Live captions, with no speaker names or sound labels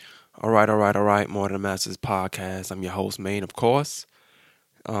All right. More Than Masters podcast. I'm your host, Maine, of course.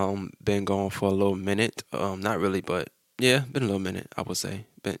 Been going for a little minute. Not really, but yeah, been a little minute, I would say.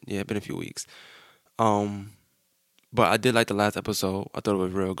 Been a few weeks. Um, but I did like the last episode. I thought it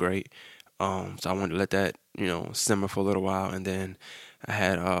was real great. So I wanted to let that, simmer for a little while, and then I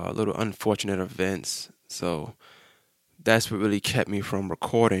had little unfortunate events. So that's what really kept me from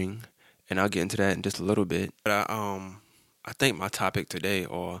recording, and I'll get into that in just a little bit. I think my topic today,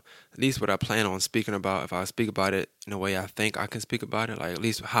 or at least what I plan on speaking about, if I speak about it in a way I think I can speak about it, like at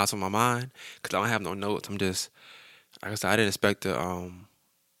least how it's on my mind, because I don't have no notes. I'm just, like I said, I didn't expect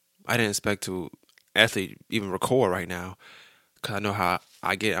to actually even record right now, because I know how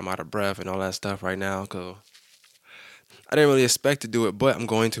I get. I'm out of breath and all that stuff right now, because I didn't really expect to do it, but I'm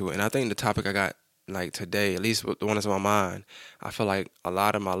going to. And I think the topic I got like today, at least the one that's on my mind, I feel like a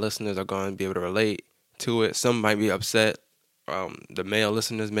lot of my listeners are going to be able to relate to it. Some might be upset, the male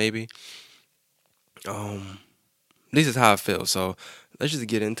listeners maybe. At least it's how I feel. So let's just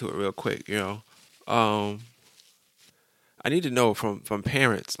get into it real quick. I need to know from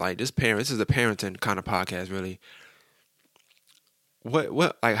parents, like this parent. This is a parenting kind of podcast, really.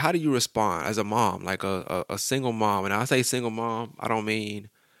 What like how do you respond as a mom, like a single mom? And I say single mom, I don't mean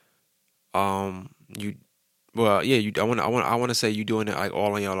you. Well, yeah, you. I want to say you doing it like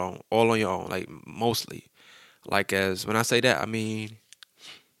all on your own, like mostly. Like as when I say that, I mean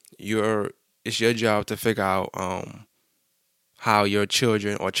your it's your job to figure out how your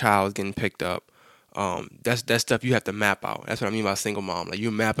children or child is getting picked up. That's stuff you have to map out. That's what I mean by single mom. Like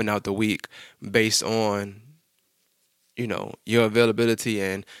you're mapping out the week based on your availability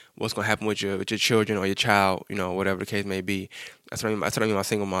and what's gonna happen with your children or your child. Whatever the case may be. That's what I mean by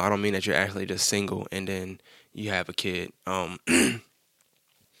single mom. I don't mean that you're actually just single and then you have a kid.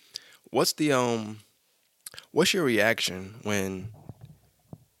 What's the what's your reaction when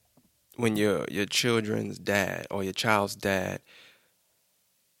your children's dad or your child's dad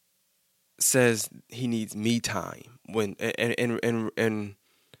says he needs me time when and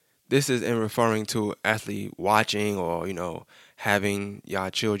this is in referring to actually watching or having y'all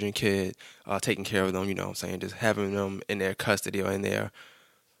children kid taking care of them, what I'm saying, just having them in their custody or in their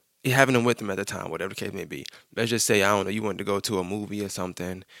having them with them at the time, whatever the case may be. Let's just say, I don't know, you wanted to go to a movie or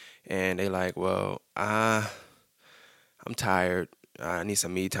something, and they like, well, I'm tired, I need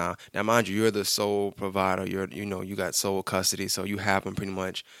some me time. Now mind you, you're the sole provider, you got sole custody, so you have them pretty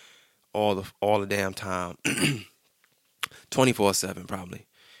much all the damn time, 24/7 probably.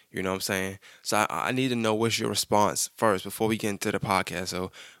 You know what I'm saying? So I need to know what's your response first before we get into the podcast.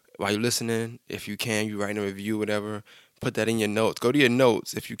 So while you're listening, if you can, you writing a review, whatever, put that in your notes. Go to your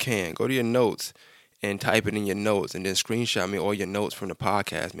notes if you can. Go to your notes and type it in your notes and then screenshot me all your notes from the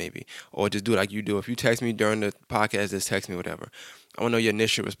podcast maybe. Or just do it like you do. If you text me during the podcast, just text me whatever. I want to know your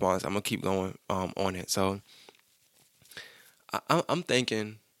initial response. I'm going to keep going on it. So I'm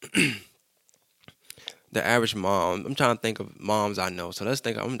thinking the average mom. I'm trying to think of moms I know. So let's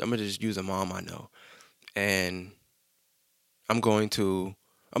think. I'm gonna just use a mom I know, and I'm gonna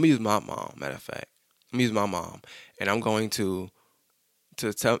use my mom. Matter of fact, I'm gonna use my mom, and I'm going to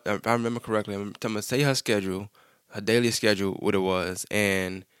tell. If I remember correctly, I'm gonna say her schedule, her daily schedule, what it was,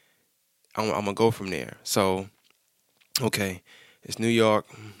 and I'm gonna go from there. So okay, it's New York.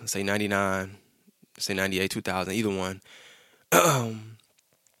 Let's say 99. Let's say 98, 2000, either one.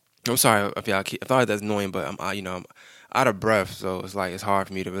 I'm sorry if y'all keep. I thought that's annoying, but I'm out of breath, so it's like it's hard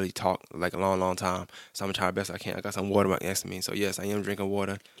for me to really talk like a long, long time. So I'm gonna try the best I can. I got some water right next to me, so yes, I am drinking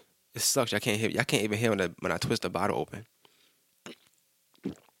water. It sucks. I can't hear. I can't even hear when I twist the bottle open.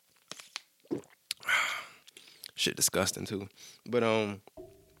 Shit, disgusting too. But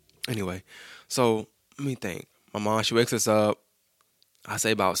anyway, so let me think. My mom, she wakes us up. I say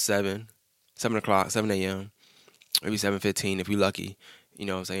about 7 o'clock, 7 a.m. Maybe 7:15 if you lucky. You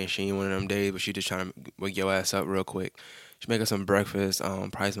know what I'm saying? She ain't one of them days, but she just trying to wake your ass up real quick. She make us some breakfast,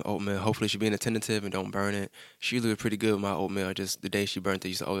 probably some oatmeal. Hopefully she being attentive and don't burn it. She usually was pretty good with my oatmeal. Just the day she burnt it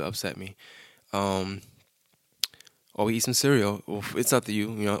used to always upset me. Um, or we eat some cereal. Well, it's up to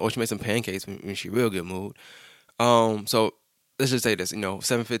you, Or she make some pancakes when she real good mood. So let's just say this,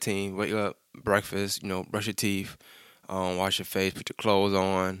 7:15, wake up, breakfast, brush your teeth, wash your face, put your clothes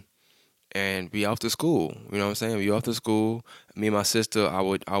on, and be off to school. You know what I'm saying? Be off to school. Me and my sister, I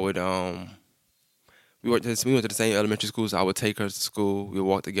would we went to the same elementary school, so I would take her to school. We would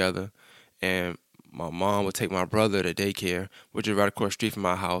walk together, and my mom would take my brother to daycare, which is right across the street from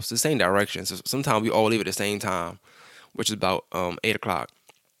my house, the same direction. So sometimes we all leave at the same time, which is about 8 o'clock.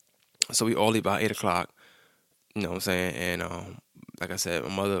 So we all leave about 8 o'clock. You know what I'm saying? And like I said, my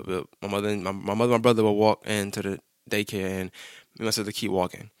mother and my brother will walk into the daycare, and me and my sister keep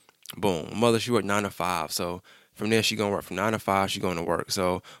walking. Boom. My mother, she worked 9 to 5. So from there, she gonna work from 9 to 5. She going to work.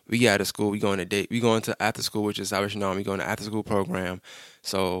 So we get out of school. We going to date. We going to after school, which is Salvation Army. We going to after school program.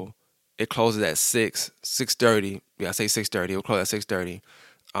 So it closes at 6:30. Yeah, I say 6:30. It'll close at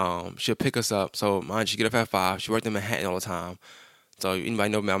 6:30. She'll pick us up. So mind you, she get up at 5. She worked in Manhattan all the time. So anybody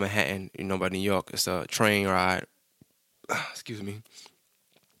know about Manhattan, you know about New York. It's a train ride. Excuse me.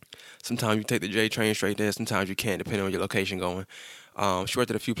 Sometimes you take the J train straight there. Sometimes you can't, depending on your location going. She worked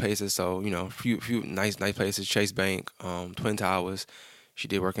at a few places, so few nice places. Chase Bank, Twin Towers. She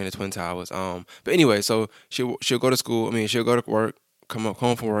did work in the Twin Towers. But anyway, so she'll go to school. I mean, she'll go to work, come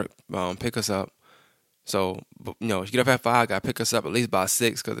home from work, pick us up. So she get up at 5. Got to pick us up at least by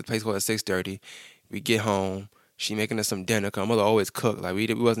 6 because the place was at 6:30. We get home. She making us some dinner. Cause my mother always cooked. Like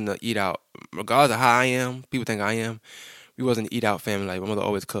we wasn't to eat out. Regardless of how I am, people think I am. We wasn't an eat out family. Like my mother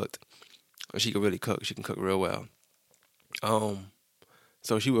always cooked. She could really cook. She can cook real well.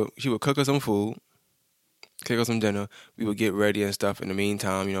 So she would cook us some food, cook us some dinner. We would get ready and stuff. In the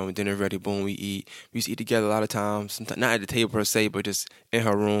meantime, dinner ready. Boom, we eat. We used to eat together a lot of times. Sometimes, not at the table per se, but just in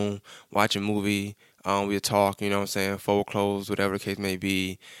her room watching a movie. We would talk. Fold clothes, whatever the case may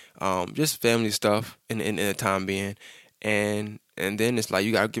be. Just family stuff in the time being. And then it's like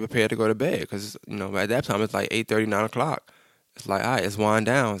you gotta get prepared to go to bed because at that time it's like 8:30, 9 o'clock. It's like, all right, let's wind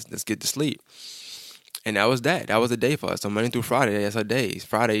down. Let's get to sleep. And that was that. That was the day for us. So Monday through Friday, that's her days.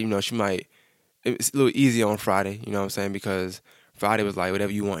 Friday, it's a little easy on Friday, you know what I'm saying? Because Friday was like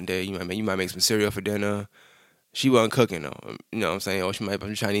whatever you want day. You might make some cereal for dinner. She wasn't cooking though. You know what I'm saying? Or she might make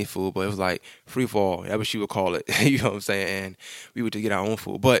some Chinese food, but it was like free fall. That's what she would call it. You know what I'm saying? And we would just get our own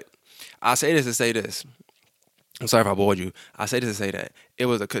food. But I say this to say this. I'm sorry if I bored you. I say this to say that it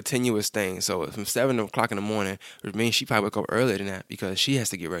was a continuous thing. So from 7 o'clock in the morning, which means she probably woke up earlier than that because she has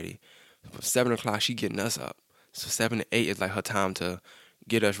to get ready. From 7 o'clock, she getting us up. So 7 to 8 is like her time to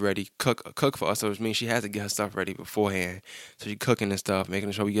get us ready, cook for us. So which means she has to get her stuff ready beforehand. So she cooking and stuff,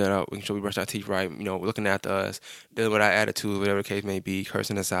 making sure we get up, making sure we brush our teeth right, looking after us, dealing with our attitude, whatever the case may be,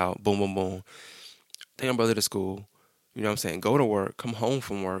 cursing us out, boom, boom, boom. Take my brother to school, you know what I'm saying? Go to work, come home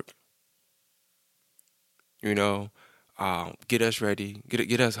from work, get us ready,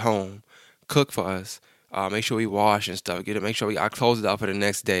 get us home, cook for us, make sure we wash and stuff, make sure our clothes out for the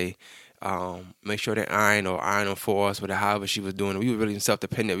next day, make sure they iron them for us, whatever however she was doing it. We were really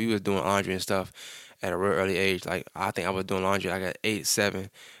self-dependent. We was doing laundry and stuff at a real early age. Like I think I was doing laundry like at 8,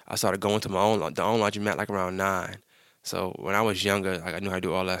 7. I started going to the own laundromat like around 9. So when I was younger, like I knew how to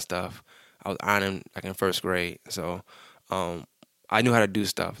do all that stuff. I was ironing like in first grade. So I knew how to do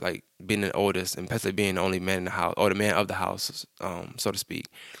stuff, like being the oldest and especially being the only man in the house, or the man of the house, so to speak.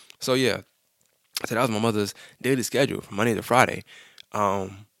 So yeah, so that was my mother's daily schedule from Monday to Friday.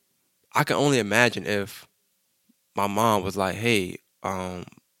 I can only imagine if my mom was like, "Hey,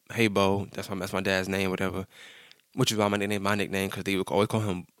 hey, Bo," that's my dad's name, whatever, which is why my nickname, because they would always call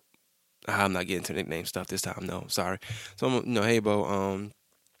him. I'm not getting to nickname stuff this time. No, sorry. So hey, Bo,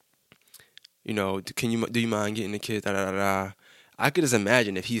 do you mind getting the kids? Da da da da. I could just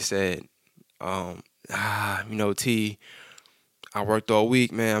imagine if he said, T, I worked all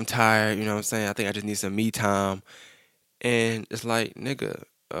week, man. I'm tired. You know what I'm saying? I think I just need some me time. And it's like, nigga,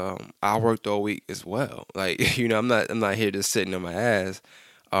 I worked all week as well. Like, I'm not here just sitting on my ass.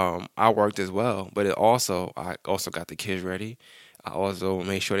 I worked as well, but I also got the kids ready. I also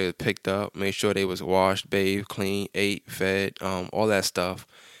made sure they was picked up, made sure they was washed, bathed, clean, ate, fed, all that stuff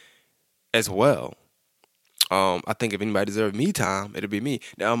as well. I think if anybody deserved me time, it'd be me.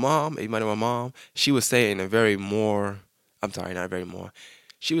 Now, anybody know my mom, she would say it in a very more, I'm sorry, not very more.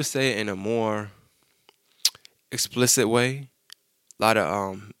 She would say it in a more explicit way. A lot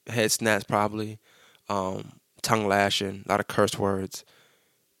of head snaps probably, tongue lashing, a lot of curse words,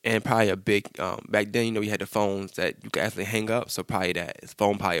 and probably a big, back then, you had the phones that you could actually hang up, so probably his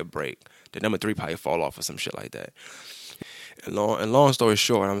phone probably would break. The number 3 probably fall off or some shit like that. And long story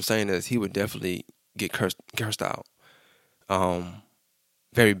short, what I'm saying is he would definitely get cursed out,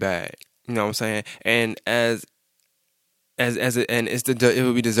 very bad. You know what I'm saying? And as it, and it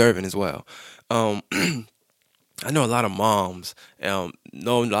would be deserving as well. I know a lot of moms. I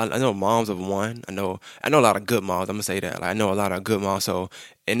know moms of one. I know a lot of good moms. I'm gonna say that. Like, I know a lot of good moms. So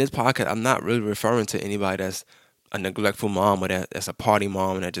in this podcast, I'm not really referring to anybody that's a neglectful mom or that's a party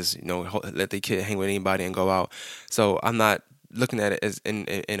mom and that just let their kid hang with anybody and go out. So I'm not looking at it as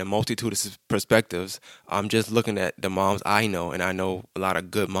in a multitude of perspectives. I'm just looking at the moms I know, and I know a lot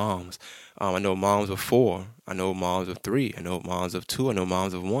of good moms. I know moms of 4. I know moms of 3. I know moms of 2. I know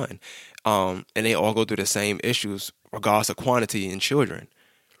moms of 1. And they all go through the same issues regardless of quantity in children.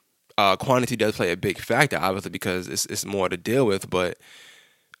 Quantity does play a big factor, obviously, because it's more to deal with, but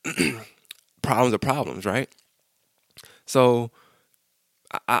problems are problems, right? So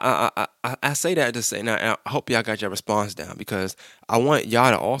I say that to say now. I hope y'all got your response down because I want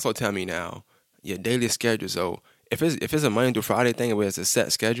y'all to also tell me now your daily schedule. So if it's a Monday through Friday thing where it's a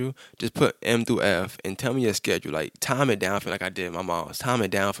set schedule, just put M through F and tell me your schedule. Like time it down for me like I did my mom's. Time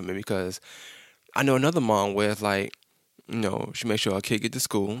it down for me because I know another mom where it's like, she makes sure her kid get to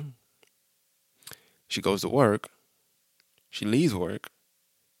school, she goes to work, she leaves work,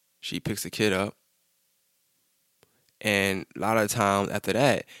 she picks the kid up, and a lot of times after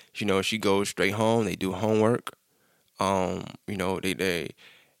that, she goes straight home. They do homework. They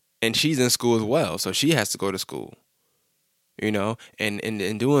and she's in school as well, so she has to go to school. And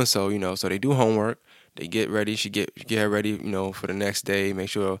in doing so, so they do homework. They get ready. She get her ready, for the next day. Make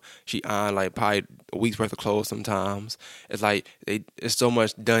sure she on like probably a week's worth of clothes. Sometimes it's like it's so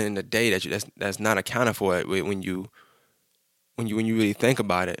much done in the day that's not accounted for it when you really think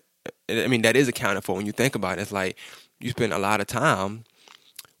about it. I mean, that is accounted for when you think about it. It's like you spend a lot of time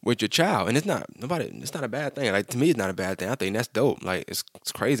with your child, and it's not a bad thing. Like to me, it's not a bad thing. I think that's dope. Like it's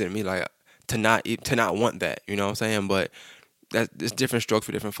crazy to me, like to not want that. You know what I'm saying? But it's different strokes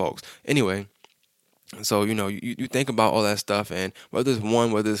for different folks. Anyway, so you think about all that stuff, and whether it's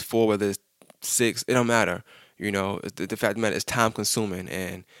one, whether it's four, whether it's six, it don't matter. The fact of the matter is time consuming,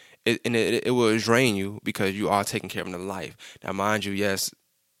 and it will drain you because you are taking care of another life. Now, mind you, yes,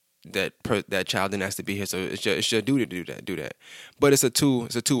 that child didn't ask to be here, so it's your duty to do that. But it's a two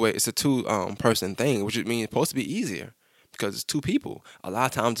person thing, which means it's supposed to be easier because it's two people. A lot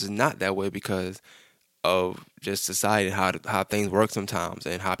of times it's not that way because of just society and how things work sometimes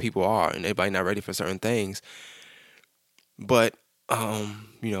and how people are and everybody not ready for certain things. But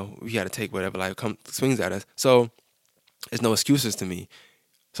we got to take whatever life swings at us. So there's no excuses to me.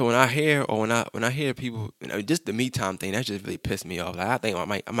 So when I hear people, just the me time thing, that just really pissed me off. Like I think I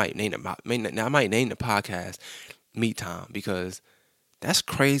might name the podcast Me Time because that's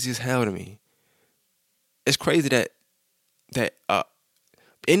crazy as hell to me. It's crazy that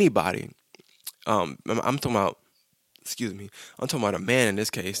anybody, I'm talking about, excuse me, I'm talking about a man in this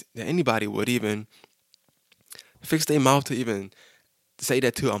case, that anybody would even fix their mouth to even say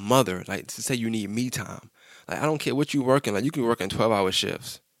that to a mother, like to say you need me time. Like I don't care what you working, like you can work in 12-hour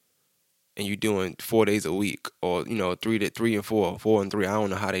shifts. And you doing 4 days a week, or 3 and 4, 4 and 3. I don't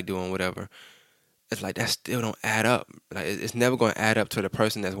know how they doing whatever. It's like that still don't add up. Like it's never going to add up to the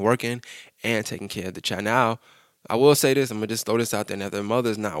person that's working and taking care of the child. Now, I will say this. I'm gonna just throw this out there. Now, if the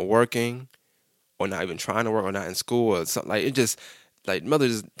mother's not working, or not even trying to work, or not in school, or something like it, just like mother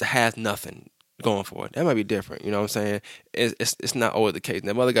just has nothing going for it. That might be different. You know what I'm saying? It's not always the case.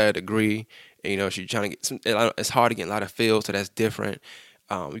 The mother got a degree, and she's trying to get some. It's hard to get in a lot of fields, so that's different.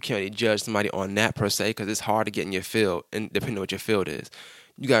 You can't really judge somebody on that per se because it's hard to get in your field, and depending on what your field is,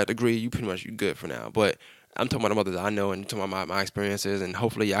 you got a degree, you good for now. But I'm talking about the mothers I know and talking about my experiences, and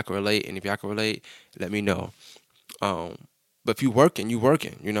hopefully y'all can relate. And if y'all can relate, let me know. But if you working, you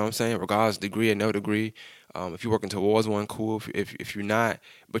working. You know what I'm saying? Regardless of degree or no degree, if you're working towards one, cool. If you're not,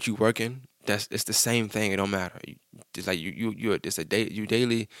 but you working, it's the same thing. It don't matter. It's like you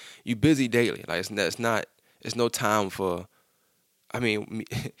busy daily. Like it's no time for. I mean,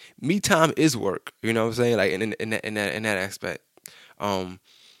 me time is work. You know what I'm saying? Like in that aspect.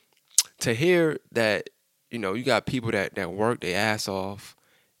 To hear that, you got people that work their ass off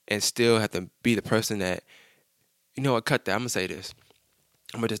and still have to be the person that, what, cut that. I'm gonna say this.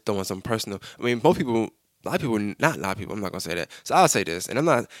 I'm gonna just throw in some personal. I mean, most people, a lot of people, not a lot of people. I'm not gonna say that. So I'll say this, and I'm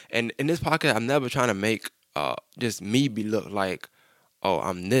not. And in this podcast, I'm never trying to make just me be look like, oh,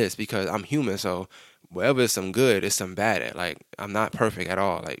 I'm this because I'm human. So wherever it's some good, it's some bad at. Like I'm not perfect at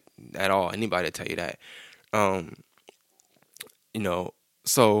all. Like at all. Anybody tell you that. Um,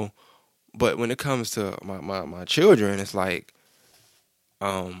 So, but when it comes to my children, it's like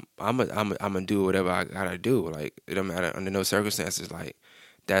I'm gonna do whatever I gotta do. Like it don't matter under no circumstances. Like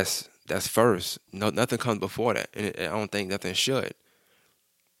that's first. No, nothing comes before that, and I don't think nothing should.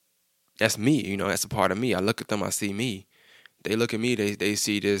 That's me. That's a part of me. I look at them, I see me. They look at me, they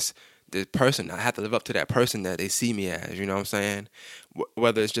see this person. I have to live up to that person that they see me as. You know what I'm saying?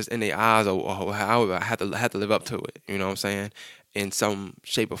 Whether it's just in their eyes or however, I have to live up to it. You know what I'm saying? In some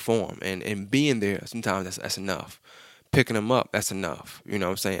shape or form, and being there sometimes that's enough. Picking them up, that's enough. You know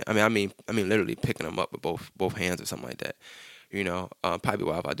what I'm saying? I mean literally picking them up with both hands or something like that. Probably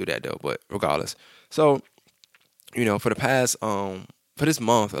why if I do that though, but regardless. So, for the past for this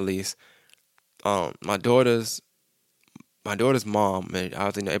month at least, my daughter's mom, and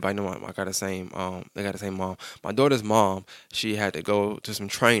I think everybody know I got the same they got the same mom. My daughter's mom, she had to go to some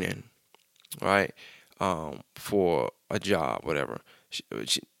training, right? For a job, whatever.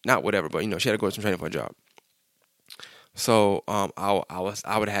 not whatever, but she had to go to some training for a job. So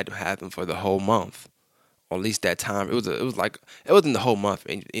I would have had to have them for the whole month, or at least that time. It wasn't the whole month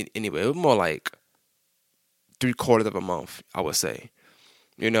anyway. It was more like 3/4 of a month, I would say.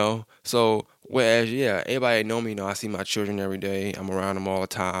 So whereas everybody know me. I see my children every day. I'm around them all the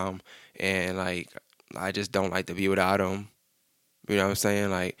time, and like I just don't like to be without them. You know what I'm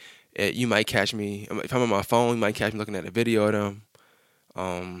saying? Like you might catch me if I'm on my phone. You might catch me looking at a video of them.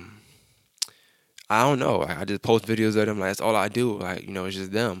 I don't know. I just post videos of them. Like that's all I do. Like it's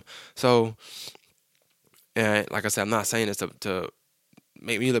just them. So, and like I said, I'm not saying this to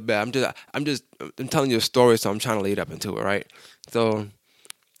make me look bad. I'm telling you a story, so I'm trying to lead up into it, right? So,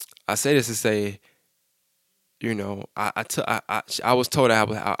 I say this to say, I was told I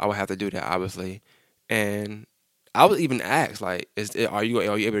would have to do that, obviously, and I was even asked like, are you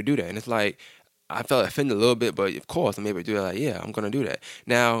able to do that? And it's like I felt offended a little bit, but of course I'm able to do that. Like, yeah, I'm gonna do that.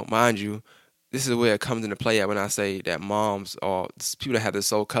 Now, mind you, this is where it comes into play at when I say that moms or people that have the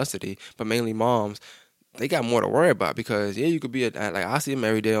sole custody, but mainly moms, they got more to worry about because you could be like I see them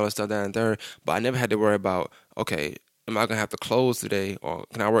every day all that stuff down there, but I never had to worry about, okay, am I gonna have to close today, or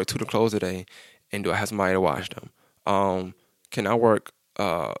can I work 2 to close today, and do I have somebody to watch them? Can I work?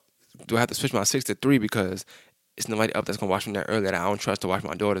 Do I have to switch my 6 to 3 because it's nobody up that's gonna watch me that early that I don't trust to watch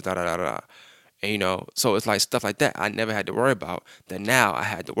my daughters? Da da da da. And so it's like stuff like that I never had to worry about that now I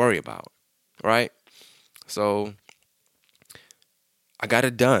had to worry about, right? So I got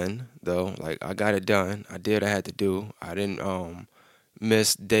it done though. Like I got it done. I did what I had to do. I didn't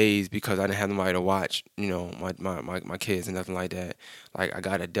miss days because I didn't have nobody to watch, my kids and nothing like that. Like I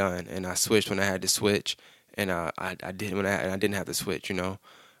got it done, and I switched when I had to switch, and I did when I didn't have to switch. In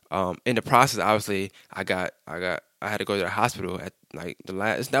the process, obviously, I had to go to the hospital at like the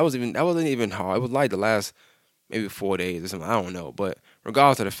last. That wasn't even hard. It was like the last maybe 4 days or something. I don't know, but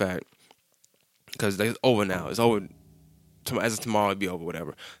regardless of the fact, because it's over now. It's over. As of tomorrow, it'll be over,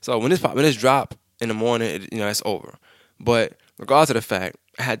 whatever. So when this drop in the morning, it's over. But regardless of the fact,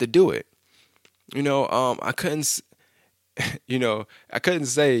 I had to do it. I couldn't, I couldn't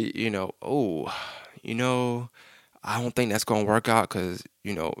say, oh, I don't think that's gonna work out because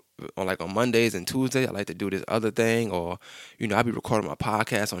on Mondays and Tuesdays I like to do this other thing, or I'll be recording my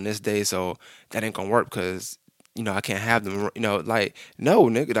podcast on this day, so that ain't gonna work because I can't have them. Like no,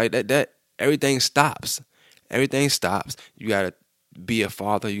 nigga, like that everything stops. Everything stops. You gotta be a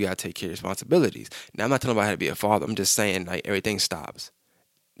father. You gotta take care of responsibilities. Now I'm not telling about how to be a father. I'm just saying like everything stops.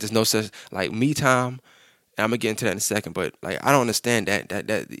 There's no such like me time. And I'm gonna get into that in a second, but like I don't understand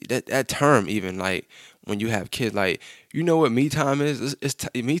that term even like when you have kids. Like what me time is?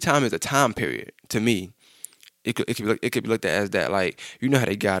 Me time is a time period to me. It could be looked at as that. Like how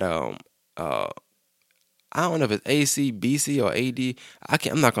they got I don't know if it's AC, BC, or AD.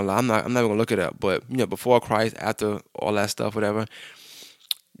 I'm not gonna lie. I'm not gonna look it up. But before Christ, after all that stuff, whatever.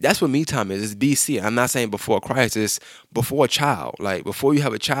 That's what me time is. It's BC. I'm not saying before Christ. It's before a child. Like before you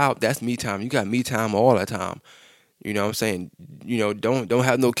have a child, that's me time. You got me time all the time. You know what I'm saying? Don't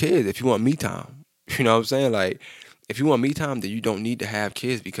have no kids if you want me time. You know what I'm saying? Like if you want me time, then you don't need to have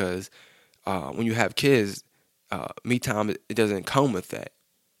kids because when you have kids, me time it doesn't come with that.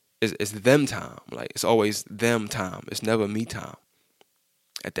 It's them time. Like it's always them time. It's never me time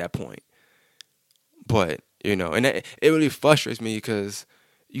at that point. But and it really frustrates me because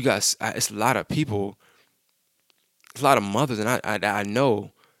you guys, it's a lot of people, it's a lot of mothers, and I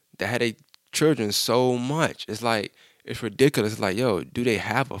know that had their children so much. It's like it's ridiculous. It's like, yo, do they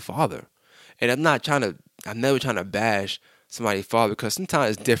have a father? And I'm never trying to bash somebody's father because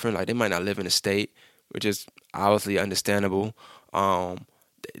sometimes it's different. Like they might not live in a state, which is obviously understandable.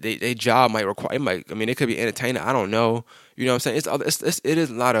 They job might require. They could be entertainer. I don't know. You know what I'm saying? It is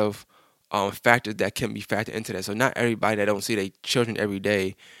a lot of factors that can be factored into that. So not everybody that don't see their children every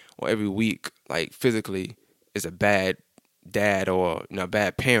day or every week, like physically, is a bad dad or a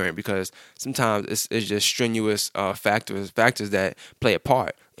bad parent because sometimes it's just strenuous factors that play a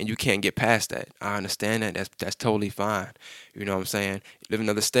part, and you can't get past that. I understand that. That's totally fine. You know what I'm saying? You live in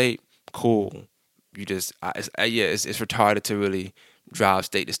another state, cool. You just it's retarded to really drive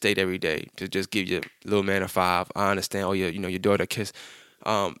state to state every day to just give your little man a 5. I understand. Oh, your daughter kiss.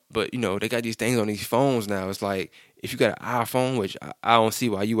 But they got these things on these phones now. It's like if you got an iPhone, which I don't see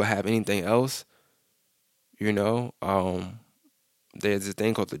why you would have anything else. There's this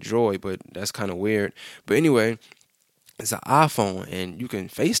thing called the Droid, but that's kind of weird. But anyway, it's an iPhone and you can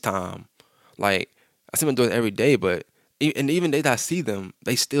FaceTime. Like I see my daughter every day, but even days I see them,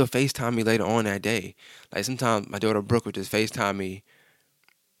 they still FaceTime me later on that day. Like sometimes my daughter Brooke would just FaceTime me.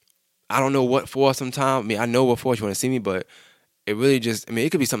 I don't know what for sometimes. I know what for she want to see me, but it really just, I mean, it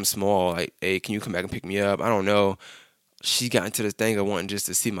could be something small, like, hey, can you come back and pick me up? I don't know. She got into this thing of wanting just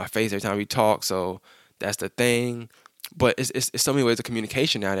to see my face every time we talk, so that's the thing. But it's so many ways of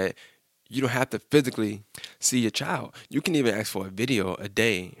communication now that you don't have to physically see your child. You can even ask for a video a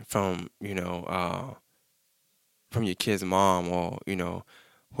day from, from your kid's mom, or,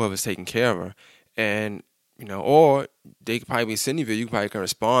 whoever's taking care of her. And, or they could probably be sending you, you probably can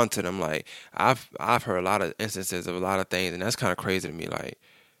respond to them. Like, I've heard a lot of instances of a lot of things, and that's kind of crazy to me. Like,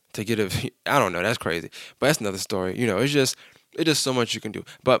 to get a, I don't know, that's crazy. But that's another story. It's just so much you can do.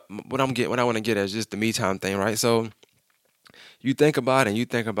 But what I want to get at is just the me time thing, right? So you think about it, and you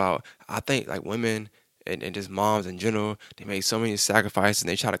think about, I think like women and just moms in general, they make so many sacrifices, and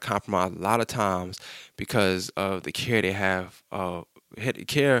they try to compromise a lot of times because of the care they have,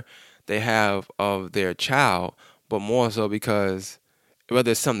 of their child, but more so because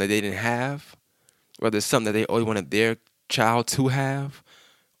whether it's something that they didn't have, whether it's something that they always wanted their child to have,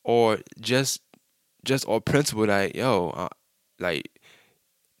 or just or principle, like, like,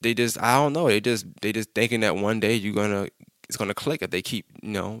 they just, I don't know, they just thinking that one day it's gonna click if they keep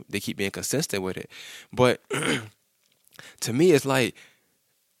being consistent with it. But to me, it's like,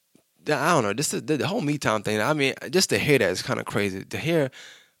 I don't know, this is the whole me time thing. I mean, just to hear that is kind of crazy. To hear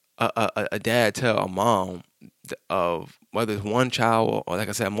a dad tell a mom of whether it's one child, or like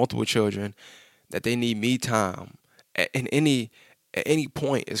I said, multiple children, that they need me time in any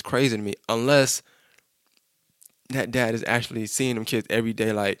point is crazy to me, unless that dad is actually seeing them kids every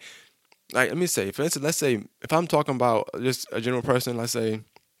day. Like, let me say, for instance, let's say if I'm talking about just a general person, let's say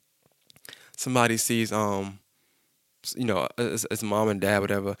somebody sees, it's mom and dad,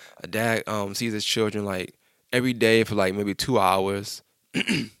 whatever. A dad sees his children like every day for like maybe 2 hours,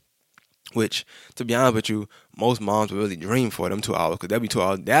 which, to be honest with you, most moms would really dream for them 2 hours, because that'd be 2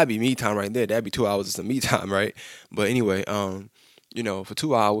 hours. That'd be me time right there. That'd be 2 hours of some me time, right? But anyway, for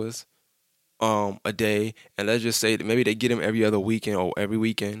 2 hours, a day, and let's just say that maybe they get him every other weekend or every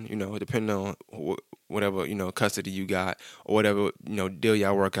weekend, depending on whatever, custody you got, or whatever, deal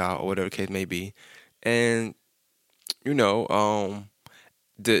y'all work out, or whatever the case may be. And, the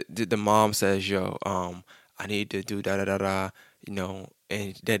mom says, yo, I need to do da da da da,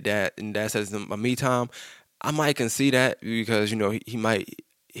 and dad says, my me time. I might can see that because,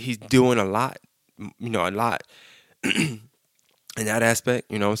 he's doing a lot, a lot. In that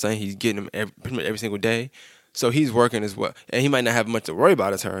aspect, you know what I'm saying? He's getting them pretty much every single day. So he's working as well. And he might not have much to worry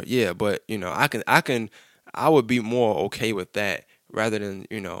about as her. Yeah, but, I would be more okay with that rather than,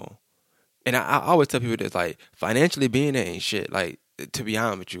 and I always tell people this, like, financially being there ain't shit. Like, to be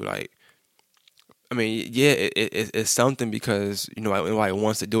honest with you, like, I mean, yeah, it's something because, everybody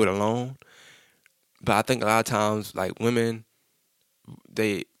wants to do it alone. But I think a lot of times, like, women,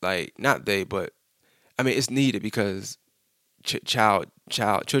 they, like, not they, but, I mean, it's needed because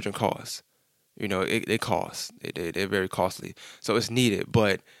children cost. They cost. They're very costly. So it's needed,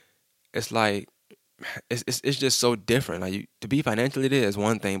 but it's like it's just so different. Like, to be financially there is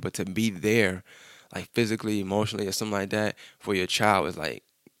one thing, but to be there, like physically, emotionally, or something like that for your child is like,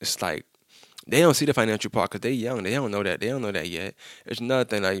 it's like they don't see the financial part because they young. They don't know that. They don't know that yet. It's another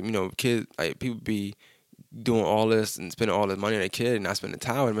thing. Like, kids, like, people be doing all this and spending all this money on a kid and not spending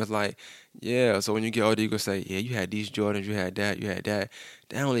time with them. It's like, yeah. So when you get older, you can say, yeah, you had these Jordans, you had that, you had that.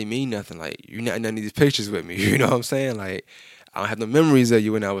 That don't really mean nothing. Like, you're not in none of these pictures with me. You know what I'm saying? Like, I don't have no memories of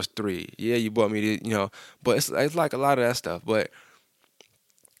you when I was 3. Yeah, you bought me the, but it's like a lot of that stuff. But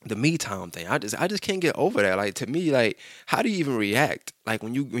the me time thing, I just can't get over that. Like, to me, like, how do you even react? Like,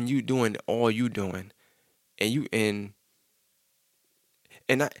 when you doing all you doing, and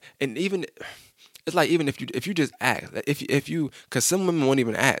even, it's like, even if you just act, like, if you, because some women won't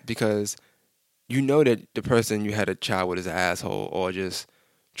even act because that the person you had a child with is an asshole or just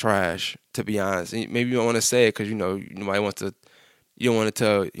trash. To be honest, and maybe you don't want to say it because nobody wants to. You don't want to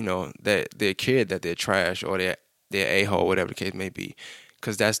tell that their kid that they're trash or they're a hole, whatever the case may be,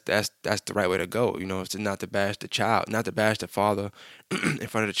 because that's the right way to go. It's not to bash the child, not to bash the father in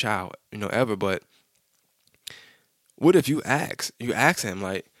front of the child, ever. But what if you ask him,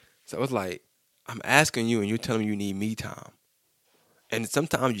 like, so it's like, I'm asking you and you're telling me you need me time. And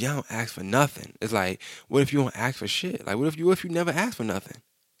sometimes you don't ask for nothing. It's like, what if you don't ask for shit? Like, what if you never ask for nothing?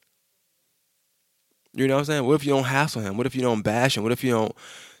 You know what I'm saying? What if you don't hassle him? What if you don't bash him? What if you don't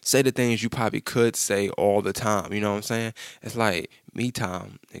say the things you probably could say all the time? You know what I'm saying? It's like me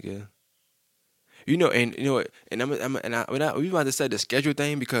time, nigga. And and we about to say the schedule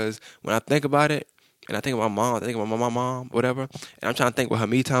thing, because when I think about it, and I think about my mom, I think about my mom, whatever, and I'm trying to think what her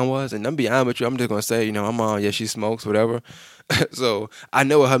me time was, and I'm be honest with you, I'm just gonna say, my mom, yeah, she smokes, whatever. So I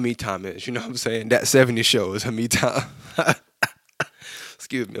know what her me time is. You know what I'm saying? That 70 show is her me time.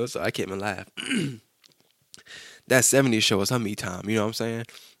 Excuse me. So I can't even laugh. That 70s show was her me time. You know what I'm saying?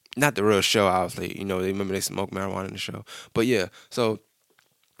 Not the real show, obviously. You know, they remember they smoked marijuana in the show. But yeah, so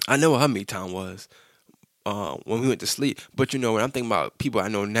I know what her me time was when we went to sleep. But you know, when I'm thinking about people I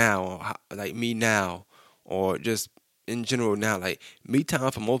know now, or like me now, or just in general now, like me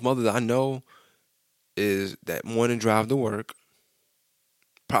time for most mothers I know is that morning drive to work,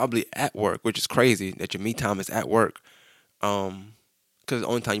 probably at work, which is crazy that your me time is at work. Because the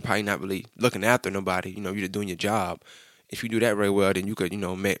only time you're probably not really looking after nobody, you know, you're just doing your job. If you do that very well, then you could, you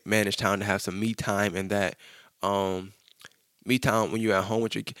know, manage time to have some me time and that. Um, Me time when you're at home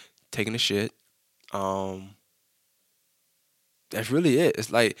with your taking a shit. Um, that's really it.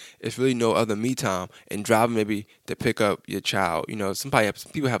 It's like it's really no other me time. And driving maybe to pick up your child. You know, some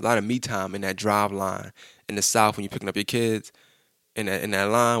people have a lot of me time in that drive line in the South when you're picking up your kids in that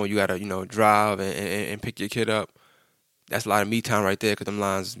line where you gotta drive and pick your kid up. That's a lot of me time right there because them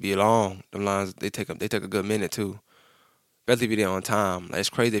lines be long. Them lines they take a good minute too. Especially if you're there on time. Like, it's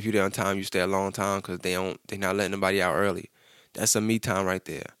crazy if you're there on time, you stay a long time because they not letting nobody out early. That's some me time right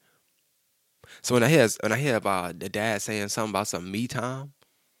there. So when I hear about the dad saying something about some me time,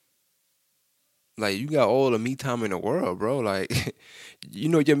 like you got all the me time in the world, bro. Like you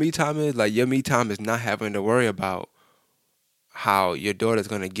know what your me time is? Like your me time is not having to worry about how your daughter's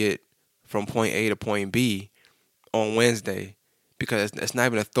gonna get from point A to point B on Wednesday because it's not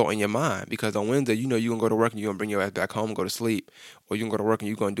even a thought in your mind. Because on Wednesday, you know you're gonna go to work and you're gonna bring your ass back home and go to sleep, or you can go to work and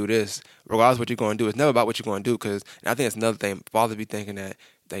you're gonna do this. Regardless of what you're gonna do, it's never about what you're gonna do. Because I think it's another thing. Fathers be thinking that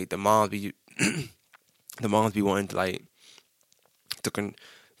the moms be the moms be wanting to like to kind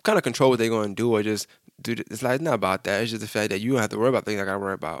of control what they're gonna do or just do. It's like it's not about that. It's just the fact that you don't have to worry about things I gotta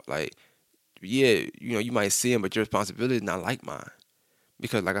worry about. Like yeah, you know you might see them, but your responsibility is not like mine.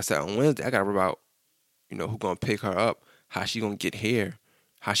 Because like I said on Wednesday, I gotta worry about who gonna pick her up, how she gonna get here,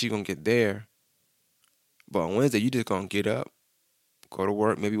 how she gonna get there. But on Wednesday, you just gonna get up, go to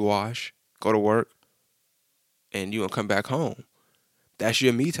work, maybe wash, go to work, and you gonna come back home. That's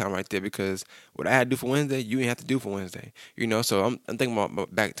your me time right there because what I had to do for Wednesday, you ain't have to do for Wednesday. So I'm thinking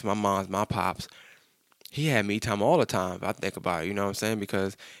about back to my pops. He had me time all the time. I think about it, you know what I'm saying?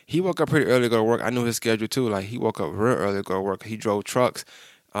 Because he woke up pretty early to go to work. I knew his schedule too. Like he woke up real early to go to work. He drove trucks,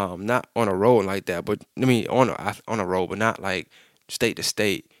 not on a road like that, but I mean on a road, but not like state to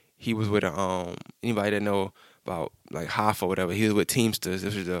state. He was with anybody that know about like Hoff or whatever. He was with Teamsters.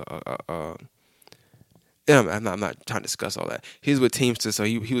 This was I'm not trying to discuss all that. He was with Teamsters, so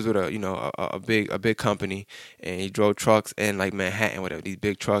he was with a big company, and he drove trucks in like Manhattan, whatever. These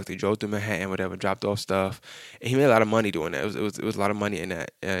big trucks, they drove through Manhattan, whatever, dropped off stuff, and he made a lot of money doing that. It was a lot of money in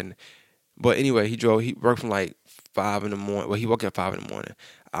that. But anyway, he worked from like 5 in the morning. Well, he woke up at 5 in the morning.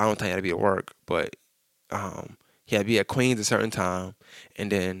 I don't think he had to be at work, but he had to be at Queens at a certain time, and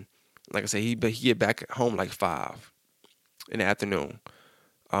then like I said, he get back at home like 5 in the afternoon.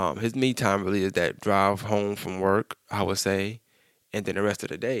 His me time really is that drive home from work, I would say, and then the rest of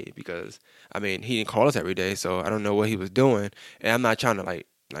the day because I mean he didn't call us every day, so I don't know what he was doing, and I'm not trying to like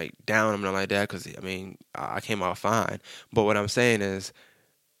down him or like that because I mean I came out fine, but what I'm saying is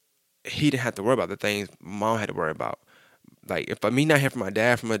he didn't have to worry about the things mom had to worry about. Like if me not hearing from my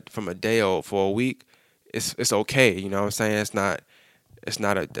dad from a day or for a week, it's okay, you know what I'm saying? It's not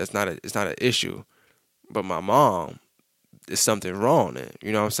an issue, but my mom. There's something wrong there,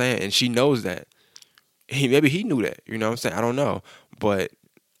 you know what I'm saying? And she knows that. Maybe he knew that, you know what I'm saying? I don't know. But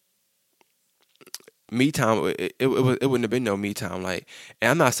me time, it wouldn't have been no me time. Like, and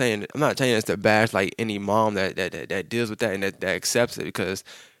I'm not saying it's to bash like any mom that deals with that and that accepts it because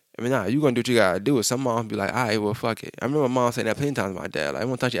I mean, nah, you gonna do what you gotta do. Some moms be like, all right, well, fuck it. I remember my mom saying that plenty times to my dad. Like, I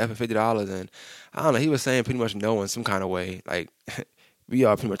won't touch your effing $50, and I don't know. He was saying pretty much no in some kind of way. Like, we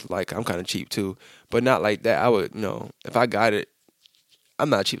all pretty much like I'm kind of cheap too, but not like that. I would, if I got it, I'm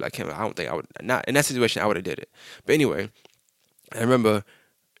not cheap like him. I don't think I would. Not in that situation, I would have did it. But anyway, I remember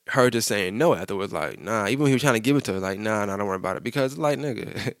her just saying no afterwards. Like, nah. Even when he was trying to give it to her, like, nah, don't worry about it. Because like,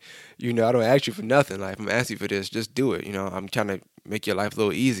 nigga, I don't ask you for nothing. Like, if I'm asking you for this, just do it. I'm trying to make your life a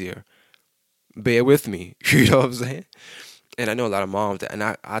little easier. Bear with me. You know what I'm saying? And I know a lot of moms and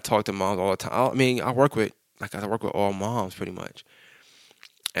I talk to moms all the time. I mean, I work with all moms pretty much.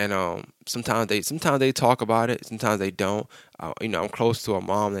 And sometimes they talk about it, sometimes they don't. I'm close to a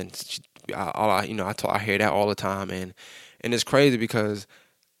mom, and I hear that all the time, and it's crazy because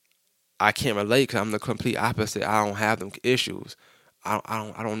I can't relate because I'm the complete opposite. I don't have them issues.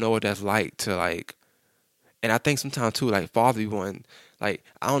 I don't know what that's like to like. And I think sometimes too, like fathers be wanting, like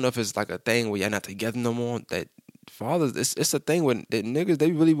I don't know if it's like a thing where you're not together no more. That fathers, it's a thing when the niggas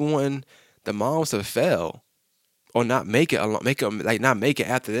they really be wanting the moms to fail. or not make it along, make it like not make it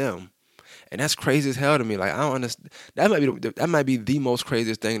after them. And that's crazy as hell to me. Like I don't understand. That might be the most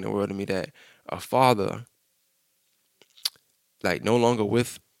craziest thing in the world to me, that a father like no longer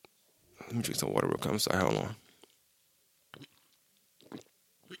with. Let me drink some water real quick. I'm sorry. Hold on.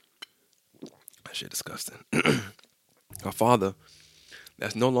 That shit disgusting. A father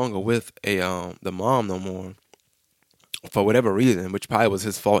that's no longer with a the mom no more for whatever reason, which probably was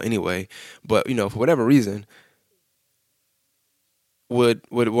his fault anyway. But for whatever reason, would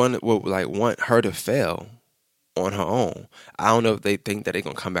want her to fail on her own. I don't know if they think that they're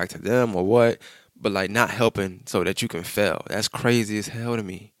gonna come back to them or what, but like not helping so that you can fail. That's crazy as hell to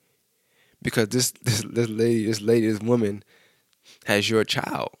me. Because this woman has your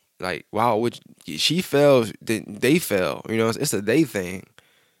child. Like, wow, she fails, then they fail. It's a they thing.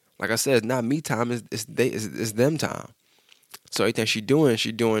 Like I said, it's not me time. It's them time. So everything she doing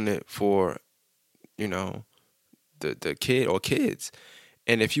it for, the kid or kids.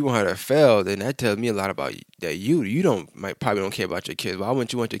 And if you want her to fail, then that tells me a lot about that you probably don't care about your kids. Why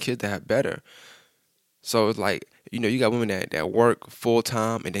wouldn't you want your kids to have better? So it's like, you got women that work full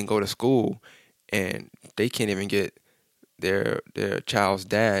time and then go to school, and they can't even get their child's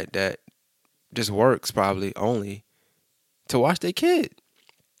dad that just works probably only to watch their kid.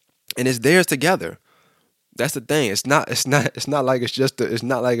 And it's theirs together. That's the thing. It's not like it's just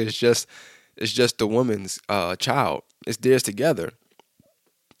the woman's child. It's theirs together.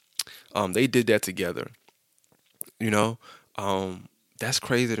 They did that together. You know? That's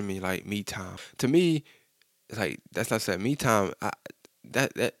crazy to me, like me time. To me, it's like that's not said me time.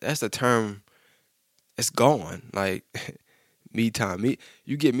 That's the term. It's gone. Like me time.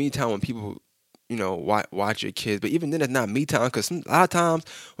 You get me time when people, watch your kids. But even then, it's not me time, because a lot of times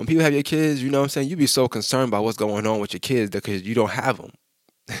when people have your kids, you know what I'm saying, you be so concerned about what's going on with your kids because you don't have them.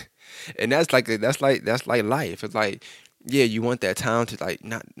 And that's like life. It's like, yeah, you want that time to like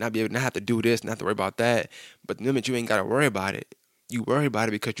not be able, not have to do this, not have to worry about that. But the moment you ain't got to worry about it, you worry about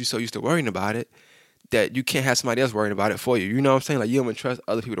it because you're so used to worrying about it that you can't have somebody else worrying about it for you. You know what I'm saying? Like, you don't even trust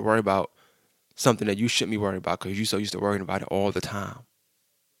other people to worry about something that you shouldn't be worried about because you're so used to worrying about it all the time.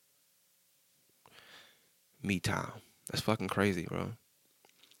 Me time. That's fucking crazy, bro.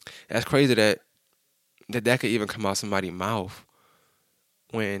 That's crazy that could even come out somebody's mouth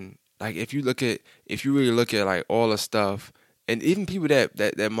when, like, if you really look at like all the stuff, and even people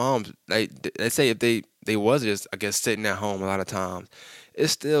that moms, like, let's say if they was just, I guess, sitting at home a lot of times,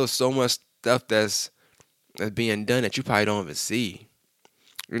 it's still so much stuff that's being done that you probably don't even see.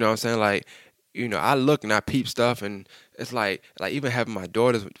 You know what I'm saying? Like, I look and I peep stuff, and it's like even having my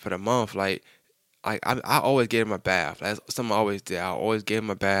daughters for the month, like I always gave them a bath. That's something I always did. I always gave them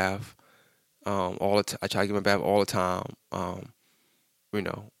a bath. I try to give them a bath all the time. When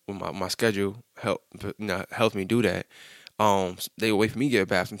my schedule helps me do that. They wait for me to get a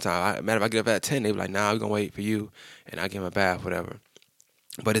bath sometimes. Matter if I get up at 10, they be like, nah, we're gonna wait for you, and I give them a bath, whatever.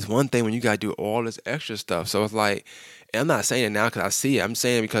 But it's one thing when you gotta do all this extra stuff. So it's like, and I'm not saying it now because I see it. I'm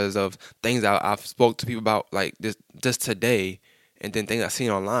saying it because of things I've spoke to people about, like this just today, and then things I've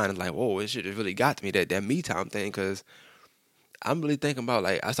seen online. It's like, whoa, it shit just really got to me, that me time thing. Because I'm really thinking about,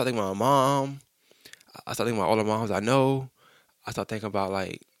 like, I start thinking about my mom. I start thinking about all the moms I know. I start thinking about,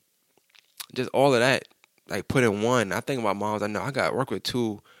 like, just all of that, like, put in one. I think about moms I know. I got work with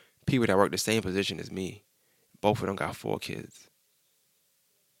two people that work the same position as me. Both of them got 4 kids.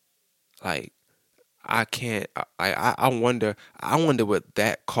 Like, I can't. I wonder. I wonder what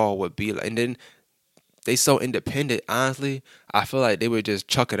that call would be like. And then they so independent. Honestly, I feel like they would just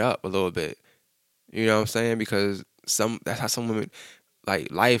chuck it up a little bit. You know what I'm saying? Because that's how some women,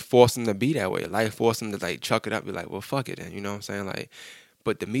 like, life forced them to be that way. Life forced them to, like, chuck it up. Be like, well, fuck it then. You know what I'm saying? Like,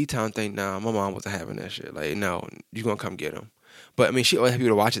 but the me time thing, nah, my mom wasn't having that shit. Like, no, you gonna come get them. But I mean, she always have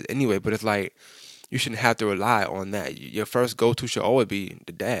people to watch it anyway. But it's like, you shouldn't have to rely on that. Your first go to should always be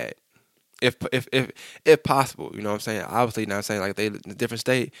the dad. If possible, you know what I'm saying? Obviously not saying like they in a different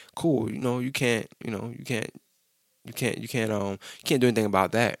state, cool, you can't do anything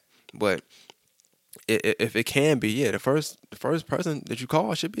about that. But if it can be, yeah, the first person that you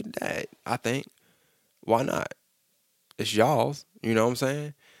call should be the dad, I think. Why not? It's y'all's, you know what I'm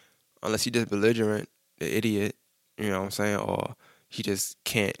saying? Unless he just belligerent, the idiot, you know what I'm saying, or he just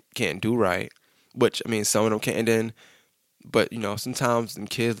can't do right. Which, I mean, some of them can't. And then, but sometimes them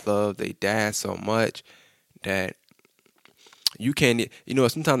kids love their dad so much that you can't.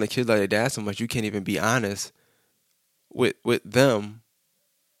 Sometimes the kids love their dad so much you can't even be honest with them,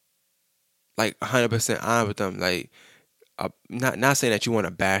 like 100% honest with them. Like, not saying that you want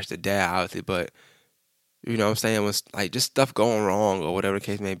to bash the dad, obviously, but you know what I'm saying, when like just stuff going wrong or whatever the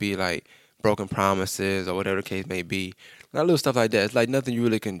case may be, like, broken promises or whatever the case may be. Not little stuff like that. It's like nothing you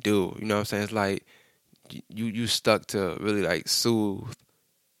really can do. You know what I'm saying? It's like you stuck to really like soothe,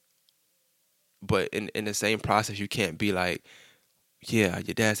 but in the same process you can't be like, yeah,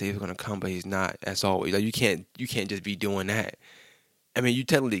 your dad said he was gonna come, but he's not. As always, like you can't just be doing that. I mean, you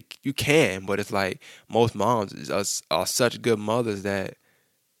technically you can, but it's like most moms are such good mothers that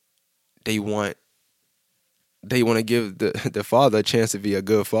they want to give the father a chance to be a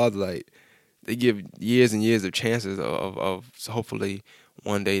good father. Like they give years and years of chances of hopefully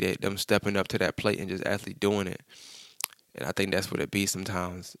one day that them stepping up to that plate and just actually doing it. And I think that's what it be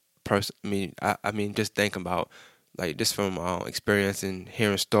sometimes. I mean, just think about like just from experience and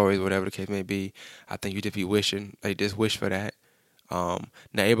hearing stories, whatever the case may be. I think you just be wishing, like just wish for that. Not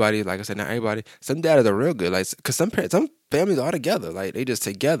everybody, like I said, not everybody. Some dads are real good, like because some families are together, like they just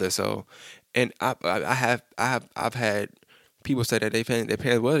together. So, and I've had people say that their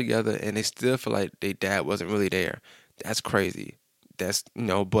parents were together and they still feel like their dad wasn't really there. That's crazy. That's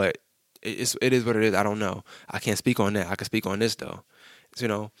but it is what it is. I don't know. I can't speak on that. I can speak on this though.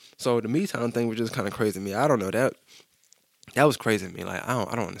 So the me time thing was just kind of crazy to me. I don't know that was crazy to me. Like I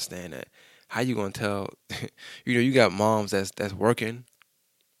don't understand that. How you gonna tell? You got moms that's working.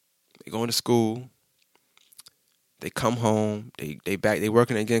 They going to school. They come home. They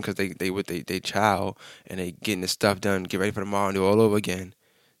working again because they with they child and they getting the stuff done. Get ready for tomorrow and do it all over again.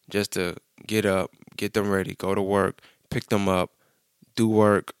 Just to get up, get them ready, go to work, pick them up, do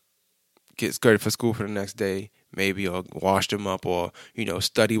work, get ready for school for the next day, maybe, or wash them up, or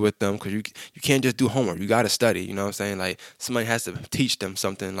study with them because you can't just do homework. You got to study. You know what I'm saying? Like somebody has to teach them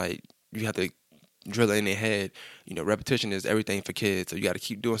something. Like you have to drill it in their head. Repetition is everything for kids. So you got to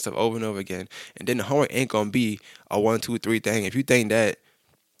keep doing stuff over and over again. And then the homework ain't gonna be a 1, 2, 3 thing. If you think that,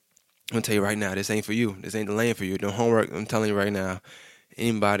 I'm gonna tell you right now, this ain't for you. This ain't the lane for you. The homework, I'm telling you right now,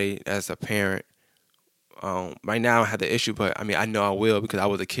 anybody that's a parent. Right now I don't have the issue, but I mean I know I will because I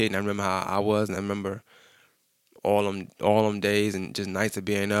was a kid and I remember how I was, and I remember all them days and just nights of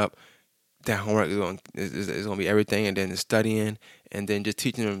being up. That homework is gonna be everything, and then the studying, and then just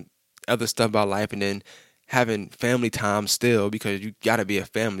teaching them other stuff about life, and then having family time still because you gotta be a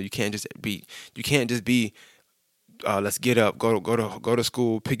family. You can't just be let's get up, go to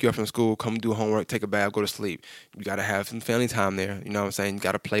school, pick you up from school, come do homework, take a bath, go to sleep. You gotta have some family time there. You know what I'm saying? You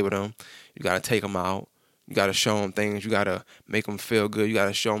gotta play with them. You gotta take them out. You gotta show them things. You gotta make them feel good. You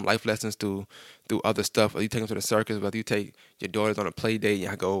gotta show them life lessons through other stuff. Whether you take them to the circus, whether you take your daughters on a play date,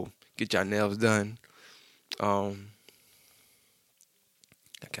 y'all go get your nails done. I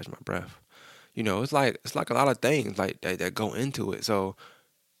catch my breath. It's like a lot of things like that go into it. So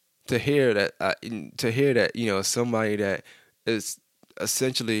to hear that somebody that is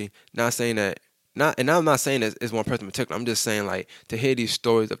essentially not saying that not and I'm not saying that it's one person in particular. I'm just saying like to hear these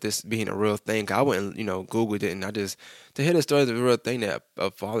stories of this being a real thing. 'Cause I went and Googled it, and I just to hear the stories of a real thing that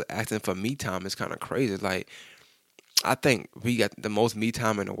of father asking for me time is kind of crazy. Like I think we got the most me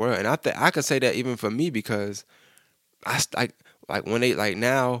time in the world, and I could say that even for me because like when they like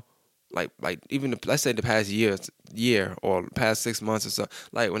now, like even let's say the past year or past 6 months or so.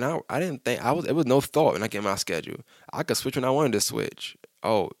 Like when I didn't think it was no thought when I get my schedule. I could switch when I wanted to switch.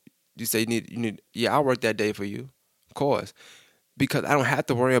 Oh, you say you need yeah, I'll work that day for you, of course, because I don't have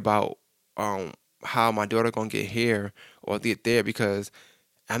to worry about how my daughter gonna get here or get there because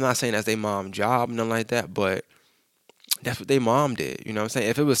I'm not saying that's their mom job, nothing like that, but that's what their mom did. You know what I'm saying?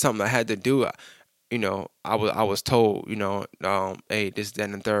 If it was something I had to do, I was told, hey, this, that,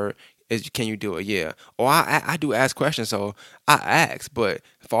 and the third. Can you do it? Yeah. Or I do ask questions, so I ask. But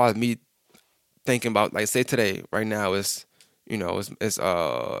as far as me thinking about, like, say today, right now, it's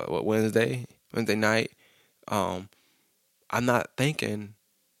what, Wednesday night. I'm not thinking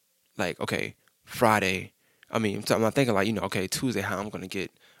like, okay, Friday. So I'm not thinking like, okay, Tuesday, how I'm gonna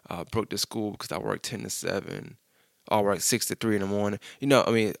get Brooke to school because I work 10 to 7. Or work 6 to 3 in the morning.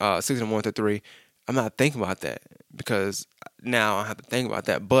 6 in the morning to 3. I'm not thinking about that because now I have to think about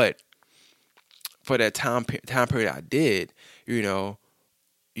that. But for that time period I did, you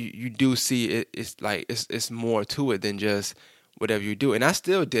do see it. It's like it's more to it than just whatever you do. And I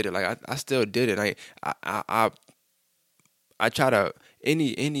still did it. Like I still did it. Like I try to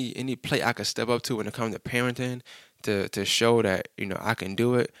any play I could step up to when it comes to parenting to show that I can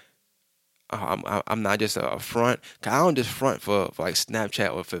do it. I'm not just a front. 'Cause I don't just front for like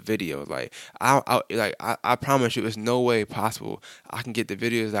Snapchat or for videos. Like I promise you, there's no way possible I can get the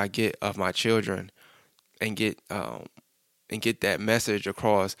videos I get of my children and get that message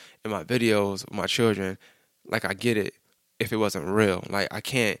across in my videos with my children like I get it if it wasn't real. Like I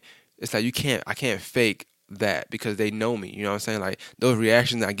can't. It's like I can't fake that because they know me. You know what I'm saying? Like those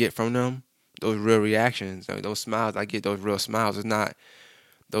reactions I get from them. those real reactions, those smiles. I get those real smiles. It's not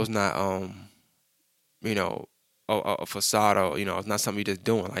those not you know a facade, or it's not something you're just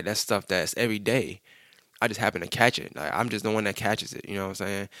doing. Like that's stuff that's every day. I just happen to catch it. Like, I'm just the one that catches it. You know what I'm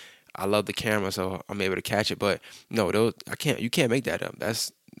saying? I love the camera, so I'm able to catch it. But no, those I can't. You can't make that up.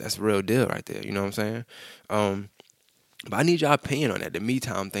 That's real deal right there. You know what I'm saying? But I need y'all opinion on that, the me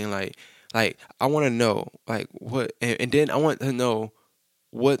time thing. Like I want to know, like what, and then I want to know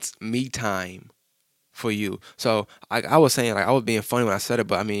what's me time for you. So I was saying, like I was being funny when I said it,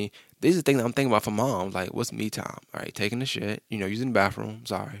 but I mean these are things I'm thinking about for moms. Like what's me time? All right, taking the shit, using the bathroom.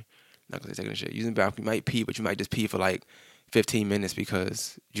 Sorry, not gonna say taking the shit. Using the bathroom, you might pee, but you might just pee for like 15 minutes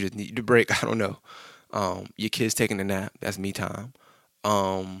because you just need the break. I don't know. Your kids taking a nap. That's me time.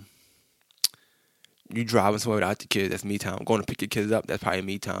 Um, you driving somewhere without the kids. That's me time. Going to pick your kids up. That's probably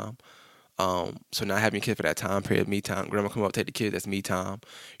me time. So not having your kids for that time period, me time. Grandma come up, take the kids, that's me time.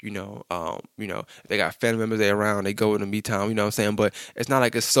 If they got family members they around, they go into me time, you know what I'm saying? But it's not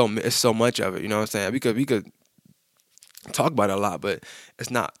like it's so much of it, you know what I'm saying? We could talk about it a lot, but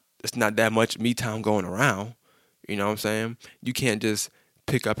it's not that much me time going around. You know what I'm saying? You can't just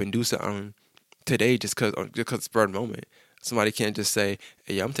pick up and do something today just cause it's spur of the moment. Somebody can't just say,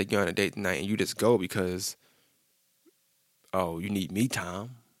 hey, I'm taking you on a date tonight, and you just go because you need me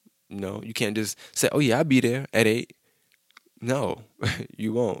time. You can't just say, "Oh yeah, I'll be there at 8." No,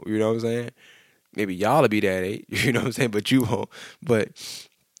 you won't. You know what I'm saying? Maybe y'all'll be there at 8. You know what I'm saying? But you won't. But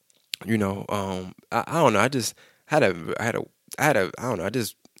I don't know. I just I don't know. I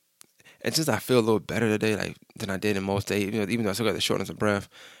just and since I feel a little better today, like than I did in most days, even though I still got the shortness of breath,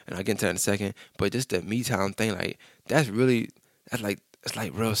 and I'll get into that in a second. But just the me time thing, like it's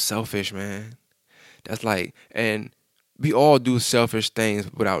like real selfish, man. That's like, and we all do selfish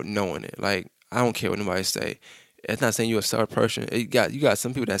things without knowing it. Like, I don't care what nobody say. It's not saying you're a selfish person. You got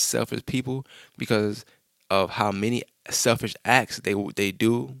some people that's selfish people because of how many selfish acts they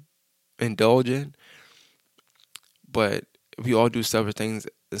do indulge in. But we all do selfish things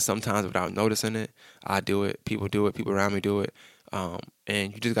sometimes without noticing it. I do it. People do it. People around me do it.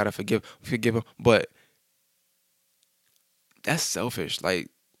 And you just gotta forgive them. But that's selfish. Like,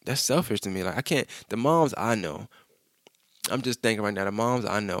 that's selfish to me. Like, I can't. The moms I know, I'm just thinking right now, the moms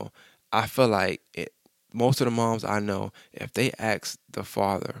I know, I feel like most of the moms I know, if they ask the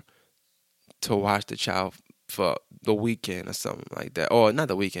father to watch the child for the weekend or something like that, or not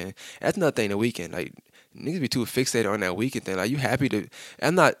the weekend, that's another thing, the weekend, like, niggas be too fixated on that weekend thing. Like, you happy to,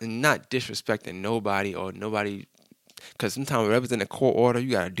 I'm not disrespecting nobody or nobody, because sometimes whatever's in the court order, you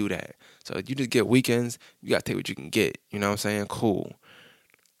got to do that. So if you just get weekends, you got to take what you can get. You know what I'm saying? Cool.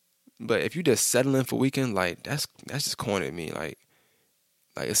 But if you just settling for weekend, like that's just corny to me. Like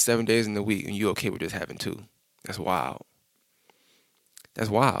it's 7 days in the week and you okay with just having 2. That's wild. That's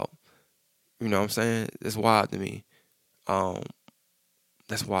wild. You know what I'm saying? It's wild to me.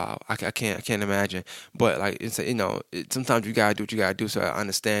 That's wild. I can't imagine. But like sometimes you gotta do what you gotta do. So I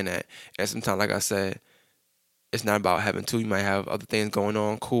understand that. And sometimes, like I said, it's not about having 2. You might have other things going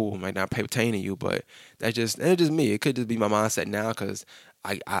on. Cool. It might not pertain to you, but it's just me. It could just be my mindset now because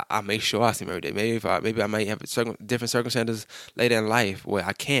I make sure I see him every day. Maybe I might have different circumstances later in life where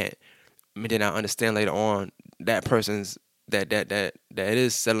I can't. I mean, then I understand later on that person's that it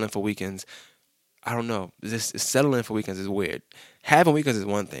is settling for weekends. I don't know. This settling for weekends is weird. Having weekends is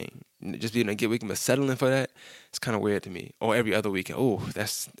one thing. Just being able to get weekend, but settling for that, it's kind of weird to me. Or every other weekend. Oh,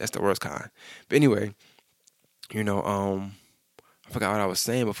 that's the worst kind. But anyway, I forgot what I was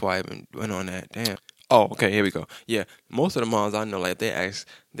saying before I even went on that. Damn. Oh, okay, here we go. Yeah, most of the moms I know, like, they ask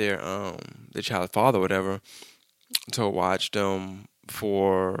their child's father or whatever to watch them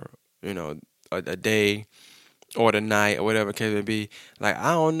for a day or the night or whatever case may be. Like,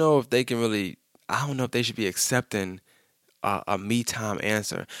 I don't know if they should be accepting a me time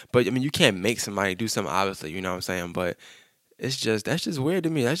answer. But I mean, you can't make somebody do something, obviously. You know what I'm saying? But that's just weird to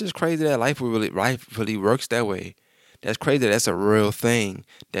me. That's just crazy that life really works that way. That's crazy. That's a real thing.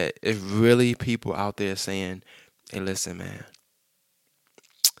 That is really people out there saying, "Hey, listen, man.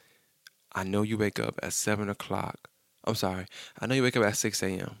 I know you wake up at 7 o'clock. I'm sorry. I know you wake up at 6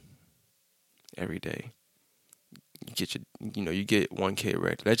 a.m. every day. You get one kid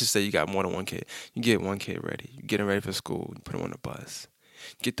ready. Let's just say you got more than one kid. You get one kid ready. You get him ready for school. You put him on the bus.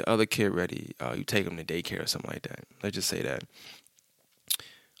 Get the other kid ready. You take him to daycare or something like that. Let's just say that.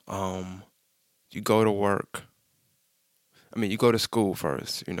 You go to work. I mean, you go to school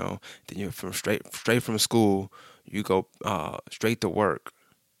first, Then you straight from school, you go straight to work.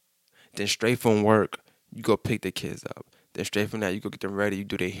 Then straight from work, you go pick the kids up. Then straight from that, you go get them ready. You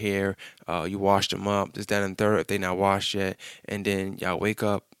do their hair. You wash them up. This, that, and third if they not washed yet. And then y'all wake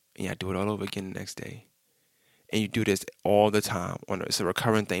up. and you do it all over again the next day. And you do this all the time. It's a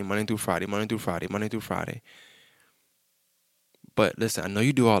recurring thing, Monday through Friday, Monday through Friday, Monday through Friday. But listen, I know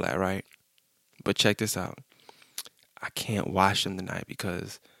you do all that, right? But check this out. I can't watch them tonight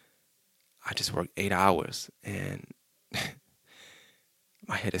because I just worked 8 hours and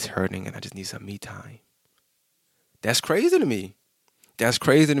my head is hurting and I just need some me time. That's crazy to me. That's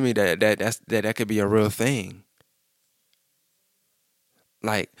crazy to me that could be a real thing.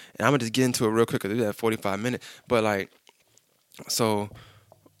 Like, and I'm gonna just get into it real quick because we have 45 minutes. But like, so,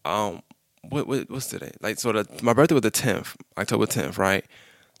 what's today? Like, so my birthday was the 10th, October 10th, right?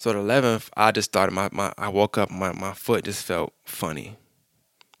 So the 11th, I just started I woke up, my foot just felt funny.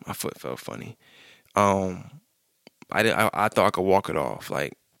 My foot felt funny. I thought I could walk it off.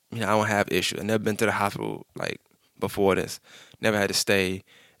 Like, I don't have issues. I never been to the hospital like before this. Never had to stay.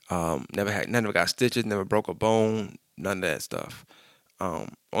 Never got stitches. Never broke a bone. None of that stuff.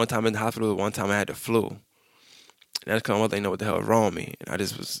 One time in the hospital, one time I had the flu. And that's kind of they know what the hell was wrong with me. And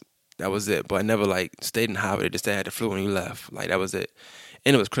that was it. But I never like stayed in the hospital. They just said I had the flu when you left. Like that was it.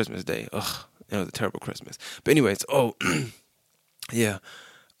 And it was Christmas Day. Ugh, it was a terrible Christmas. But anyways, yeah,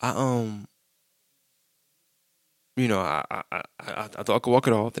 I I thought I could walk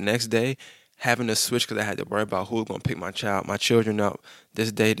it off. The next day, having to switch because I had to worry about who's gonna pick my children up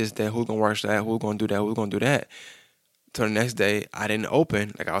this day, who's gonna watch that, who's gonna do that, who's gonna do that. So the next day, I didn't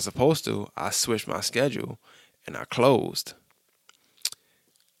open like I was supposed to. I switched my schedule and I closed.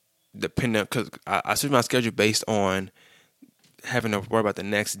 Because I switched my schedule based on having to worry about the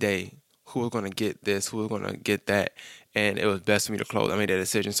next day, who was gonna get this, who was gonna get that, and it was best for me to close. I made that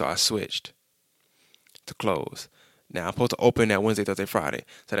decision, so I switched to close. Now I'm supposed to open that Wednesday, Thursday, Friday.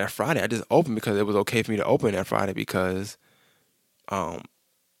 So that Friday I just opened because it was okay for me to open that Friday because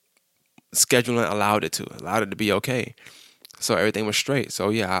scheduling allowed it to be okay. So everything was straight. So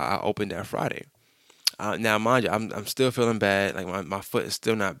yeah, I opened that Friday. Now mind you, I'm still feeling bad. Like my foot is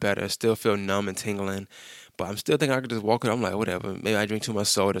still not better. I still feel numb and tingling. But I'm still thinking I could just walk it. I'm like, whatever. Maybe I drink too much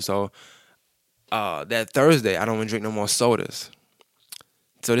soda. So that Thursday I don't want to drink no more sodas.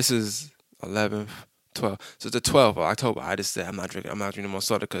 So this is 11th. 12. So it's the 12th of October. I just said I'm not drinking no more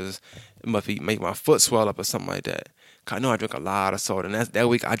soda because it must make my foot swell up or something like that. Cause I know I drink a lot of soda, and that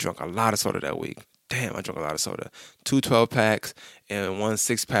week I drank a lot of soda that week. Damn, I drank a lot of soda. 2 12-packs and 1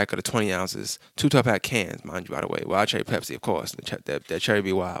 6-pack of the 20 ounces. 2 12-pack cans, mind you, by the way. Wild Cherry Pepsi, of course. That cherry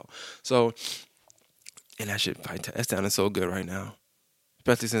be wild. So, and that shit, that's sounding so good right now.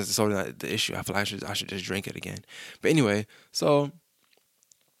 Especially since the soda not the issue. I feel like I should just drink it again. But anyway, so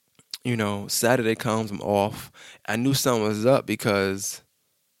Saturday comes, I'm off. I knew something was up because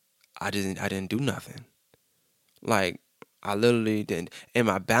I didn't do nothing. Like I literally didn't, and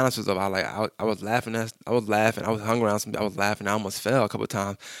my balance was up. I was laughing. I was hung around some. I was laughing. I almost fell a couple of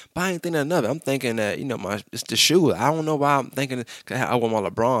times, but I ain't thinking of it. I'm thinking that it's the shoe. I don't know why I'm thinking. Cause I wore my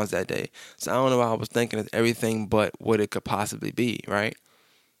LeBrons that day, so I don't know why I was thinking of everything but what it could possibly be, right?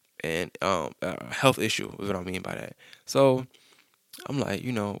 And a health issue is what I mean by that. So I'm like,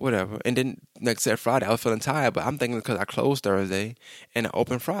 whatever. And then next Friday, I was feeling tired, but I'm thinking because I closed Thursday and I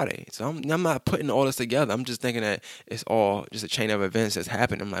opened Friday. So I'm not putting all this together. I'm just thinking that it's all just a chain of events that's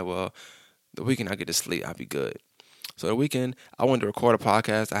happened. I'm like, well, the weekend I get to sleep, I'll be good. So the weekend, I wanted to record a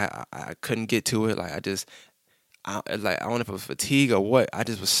podcast. I couldn't get to it. Like I don't know if it was fatigue or what. I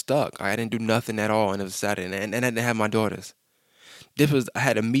just was stuck. I didn't do nothing at all, and it was Saturday, and I didn't have my daughters. I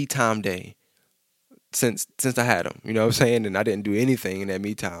had a me time day. Since I had them, you know what I'm saying, and I didn't do anything in that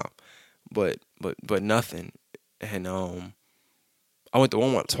me time, but nothing, and I went to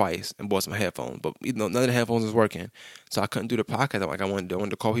Walmart twice and bought some headphones, but none of the headphones was working, so I couldn't do the podcast like I wanted. I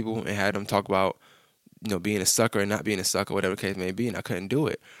wanted to call people and have them talk about being a sucker and not being a sucker, whatever the case may be, and I couldn't do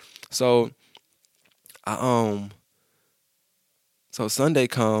it. So so Sunday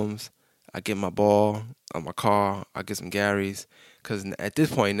comes, I get my ball on my car, I get some Gary's, because at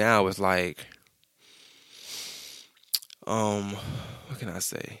this point now it's like. What can I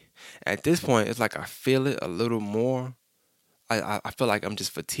say? At this point, it's like I feel it a little more. I feel like I'm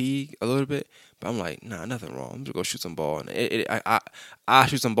just fatigued a little bit, but I'm like, nah, nothing wrong. I'm just gonna shoot some ball, and I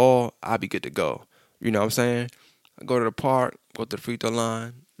shoot some ball, I'll be good to go. You know what I'm saying? I go to the park, go to the free throw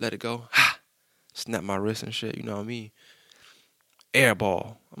line, let it go, snap my wrist and shit. You know what I mean? Air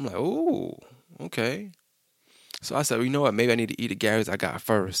ball. I'm like, ooh, okay. So I said, well, you know what? Maybe I need to eat the Gary's I got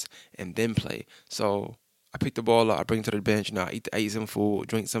first and then play. So I pick the ball up, I bring it to the bench, I eat some food,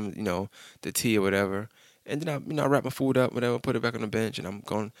 drink some, the tea or whatever. And then I wrap my food up, whatever, put it back on the bench, and I'm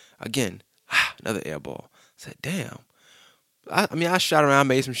going again. Another air ball. I said, damn. I shot around,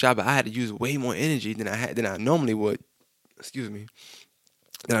 made some shots, but I had to use way more energy than I normally would. Excuse me.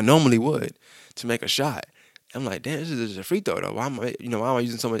 than I normally would to make a shot. I'm like, damn, this is just a free throw though. Why am I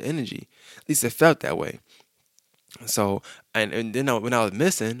using so much energy? At least it felt that way. So, and then when I was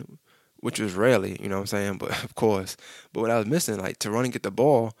missing, which was rarely, you know what I'm saying, but of course, but when I was missing, like to run and get the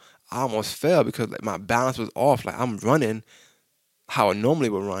ball, I almost fell because like my balance was off. Like I'm running how I normally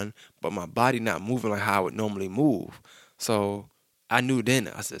would run, but my body not moving like how I would normally move. So I knew then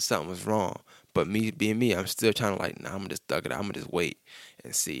I said something was wrong. But me being me, I'm still trying to like, nah, I'm gonna just thug it out. I'm gonna just wait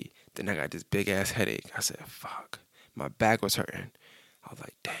and see. Then I got this big ass headache. I said, fuck. My back was hurting. I was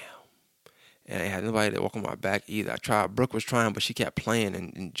like, damn. And I had nobody to walk on my back either. I tried. Brooke was trying, but she kept playing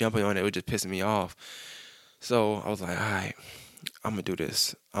and jumping on it. It was just pissing me off. So I was like, all right, I'm gonna do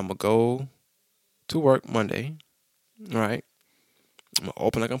this. I'm gonna go to work Monday. All right. I'm gonna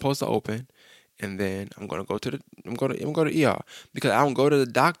open like I'm supposed to open, and then I'm gonna go to the I'm gonna go to ER because I don't go to the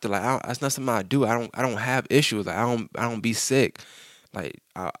doctor. Like that's not something I do. I don't have issues. Like I don't be sick. Like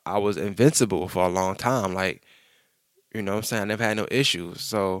I was invincible for a long time. Like you know what I'm saying. I never had no issues.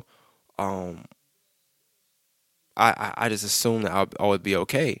 So um I just assumed that I would be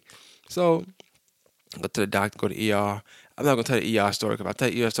okay. So go to the doctor, go to ER. I'm not gonna tell the ER story because if I tell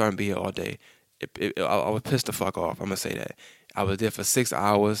the ER story and be here all day, I would piss the fuck off. I'm gonna say that. I was there for 6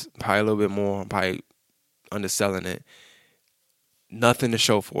 hours, probably a little bit more. I'm probably underselling it. Nothing to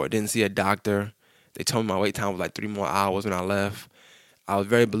show for it. Didn't see a doctor. They told me my wait time was like 3 more hours when I left. I was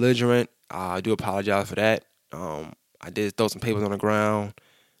very belligerent. I do apologize for that. I did throw some papers on the ground.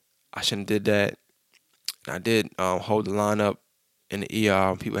 I shouldn't have did that. I did hold the line up in the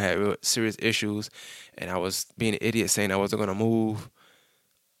ER. People had real serious issues, and I was being an idiot saying I wasn't gonna move.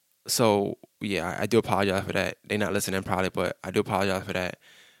 So yeah, I do apologize for that. They're not listening probably, but I do apologize for that.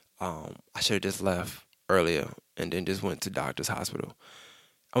 I should have just left earlier and then just went to doctor's hospital.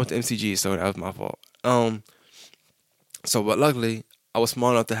 I went to MCG, so that was my fault. So but luckily I was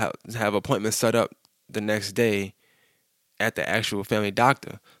smart enough to have appointments set up the next day at the actual family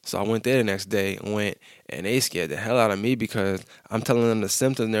doctor. So I went there the next day and they scared the hell out of me because I'm telling them the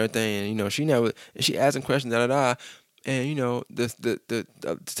symptoms and everything. And, she asking questions, da da da. And,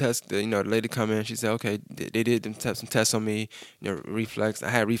 the test, the lady come in, she said, okay, they did some tests on me, reflex. I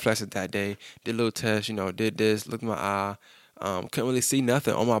had reflexes that day, did a little test, did this, looked in my eye. Couldn't really see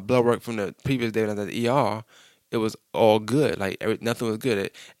nothing on my blood work from the previous day when I was at the ER. It was all good. Like nothing was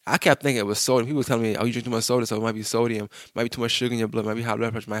good. I kept thinking it was sodium. People were telling me, "Oh, you drink too much soda, so it might be sodium. Might be too much sugar in your blood. Might be high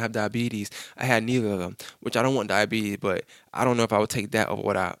blood pressure. Might have diabetes." I had neither of them, which I don't want diabetes, but I don't know if I would take that over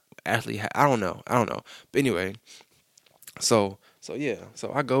what I actually had. I don't know. But anyway, so yeah.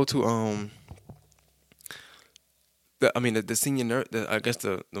 So I go to the senior nurse. I guess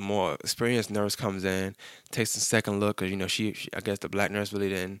the more experienced nurse comes in, takes a second look because she I guess the black nurse really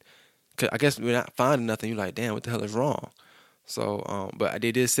didn't. Cause I guess we're not finding nothing. You're like, damn, what the hell is wrong? So, but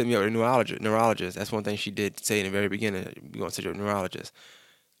they did send me up to a neurologist. That's one thing she did say in the very beginning. We're going to send you to a neurologist.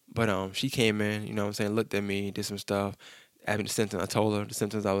 But she came in, you know what I'm saying, looked at me, did some stuff, asked me the symptoms. I told her the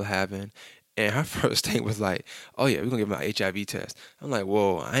symptoms I was having. And her first thing was like, oh, yeah, we're going to give my HIV test. I'm like,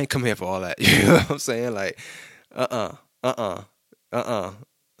 whoa, I ain't come here for all that. You know what I'm saying? Like, uh-uh, uh-uh, uh-uh,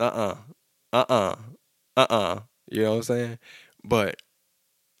 uh-uh, uh-uh, uh-uh. You know what I'm saying? But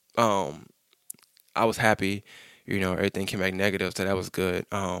um, I was happy, everything came back negative, so that was good.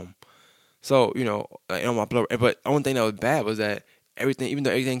 So like, on my blood, but the only thing that was bad was that everything, even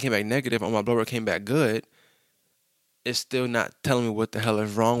though everything came back negative, on my blood work came back good, it's still not telling me what the hell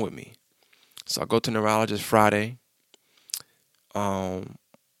is wrong with me. So I go to neurologist Friday, um,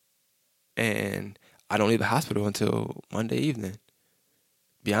 and I don't leave the hospital until Monday evening.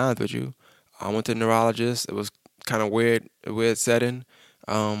 Be honest with you, I went to the neurologist. It was kind of a weird setting.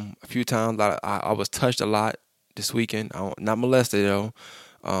 A few times I was touched a lot this weekend. Not molested though.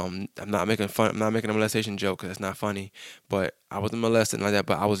 I'm not making fun. I'm not making a molestation joke because it's not funny. But I wasn't molested like that.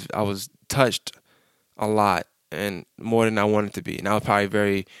 But I was touched a lot and more than I wanted to be. And I was probably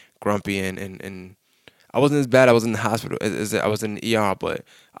very grumpy and I wasn't as bad. I was in the hospital. I was in the ER, but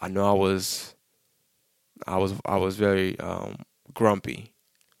I know I was very grumpy,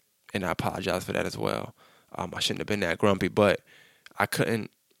 and I apologize for that as well. I shouldn't have been that grumpy, but I couldn't.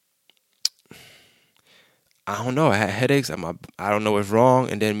 I don't know. I had headaches. I don't know what's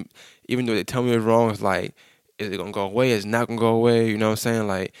wrong. And then even though they tell me it's wrong, it's like, is it gonna go away? Is it not gonna go away? You know what I'm saying?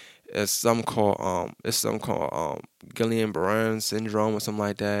 Like it's some called Guillain-Barré syndrome or something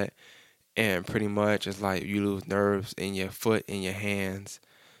like that. And pretty much it's like you lose nerves in your foot, in your hands.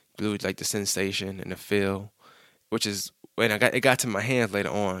 You lose like the sensation and the feel, which is when it got to my hands later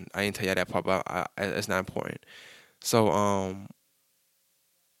on. I didn't tell you that part, but it's not important. So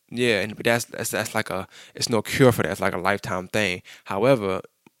Yeah, and but that's like it's no cure for that. It's like a lifetime thing. However,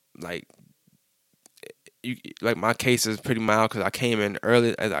 like you like my case is pretty mild because I came in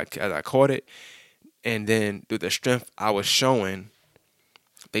early as I caught it, and then through the strength I was showing,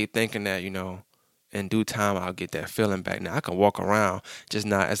 they thinking that in due time I'll get that feeling back. Now I can walk around, just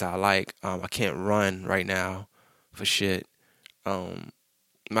not as I like. I can't run right now for shit. Um,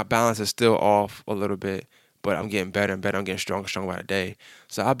 my balance is still off a little bit, but I'm getting better and better. I'm getting stronger and stronger by the day,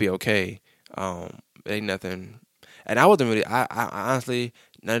 so I'll be okay. It ain't nothing, and I wasn't really. I honestly,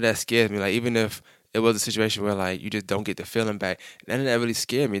 none of that scares me. Like even if it was a situation where like you just don't get the feeling back, none of that really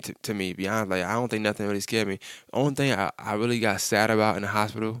scared me. To me, to be honest, like I don't think nothing really scared me. The only thing I really got sad about in the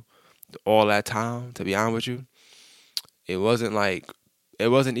hospital all that time, to be honest with you, it wasn't like it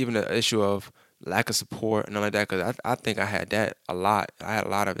wasn't even an issue of lack of support and all like that because I think I had that a lot. I had a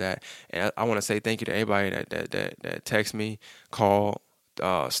lot of that, and I want to say thank you to everybody that text me, called,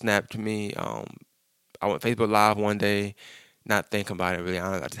 snapped me. I went Facebook Live one day, not thinking about it really.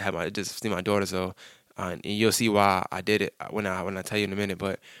 I just had just see my daughter, so and you'll see why I did it when I tell you in a minute.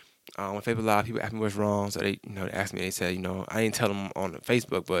 But on Facebook Live, people asked me what's wrong, so they asked me. They said I didn't tell them on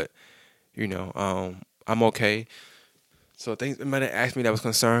Facebook, but I'm okay. So things anybody that asked me that was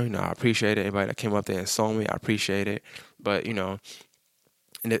concerned, I appreciate it. Anybody that came up there and saw me, I appreciate it. But and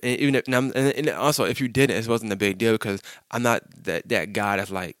even if and also if you didn't, it wasn't a big deal because I'm not that guy that's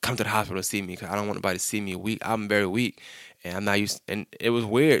like come to the hospital to see me because I don't want nobody to see me weak. I'm very weak, and I'm not used. And it was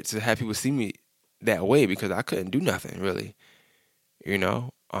weird to have people see me that way because I couldn't do nothing really, you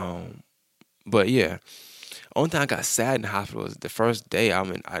know. But yeah, only time I got sad in the hospital was the first day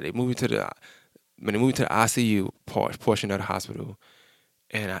they moved me to the when they moved to the ICU portion of the hospital,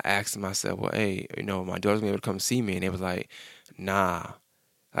 and I asked myself, well, hey, my daughter's gonna be able to come see me, and they was like, nah.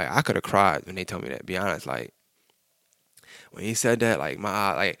 Like I could have cried when they told me that. To be honest, like when he said that, like my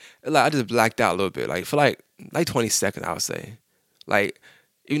eye, like I just blacked out a little bit, like for like 20 seconds, I would say. Like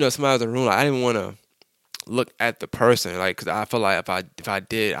even though somebody was in the room, like I didn't want to look at the person, like because I feel like if I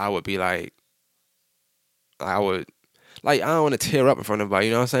did, I would be like I would like I don't want to tear up in front of everybody,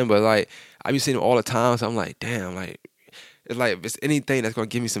 you know what I'm saying? But like I be seeing them all the time, so I'm like, damn, like it's like if it's anything that's gonna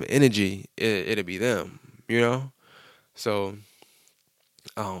give me some energy, it'll be them, you know. So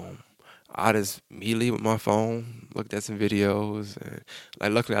um, I just immediately with my phone looked at some videos, and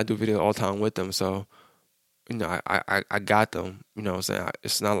like luckily I do videos all the time with them, so I got them. You know what I'm saying?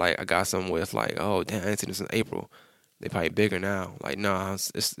 It's not like I got some where it's like, oh damn, I didn't see this in April. They probably bigger now. Like no,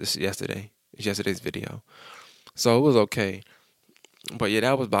 it's yesterday. It's yesterday's video, so it was okay. But yeah,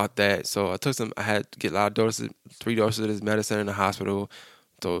 that was about that. So I had to get a lot of doses, 3 doses of this medicine in the hospital.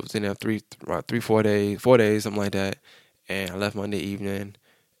 So it was in there about 3, 4 days, 4 days, something like that. And I left Monday evening.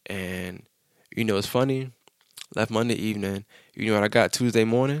 And it's funny. Left Monday evening. You know what I got Tuesday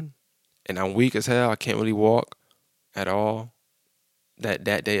morning? And I'm weak as hell. I can't really walk at all. That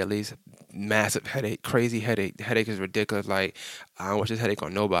day at least. Massive headache, crazy headache. The headache is ridiculous. Like I don't wish this headache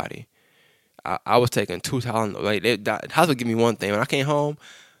on nobody. I was taking 2 Tylenol. Like the hospital give me one thing. When I came home,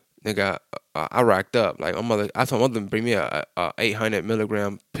 nigga, I racked up. Like I told my mother to bring me a 800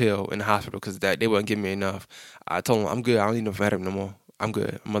 milligram pill in the hospital because they wouldn't give me enough. I told them I'm good. I don't need no headache no more. I'm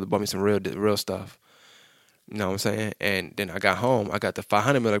good. My mother bought me some real stuff. You know what I'm saying? And then I got home. I got the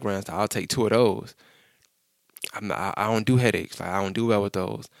 500 milligrams. So I'll take 2 of those. I don't do headaches. Like I don't do well with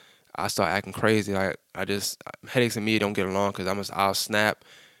those. I start acting crazy. Like headaches and me don't get along because I'll snap.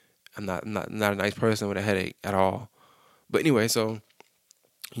 I'm not a nice person with a headache at all. But anyway, so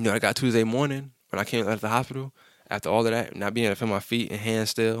I got Tuesday morning when I came out of the hospital. After all of that, not being able to feel my feet and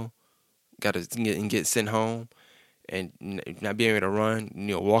hands still, got to get sent home, and not being able to run,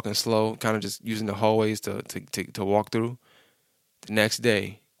 walking slow, kind of just using the hallways to walk through. The next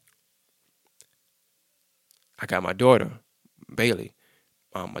day, I got my daughter, Bailey.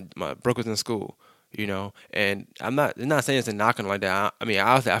 My Brooke was in school, and I'm not saying it's a knocking like that. I mean,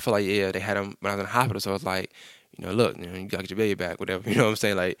 honestly, I feel like they had him when I was in the hospital, so it's like, look, you gotta get your baby back, whatever. You know what I'm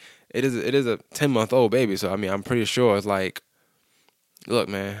saying? Like it is a 10-month-old baby, so I mean, I'm pretty sure it's like, look,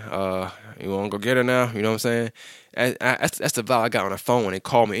 man, you want to go get her now? You know what I'm saying? That's the vibe I got on the phone when they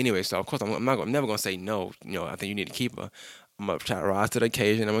called me anyway. So of course I'm never gonna say no. I think you need to keep her. I'm gonna try to rise to the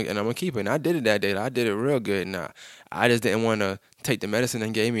occasion, and I'm gonna keep her. And I did it that day. I did it real good. And I just didn't want to take the medicine they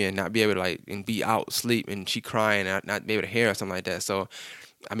gave me and not be able to and be out sleep and she crying and not be able to hear or something like that. So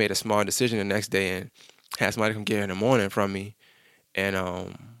I made a smart decision the next day and had somebody come get her in the morning from me. And I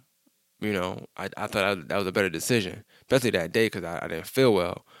thought that was a better decision, especially that day because I didn't feel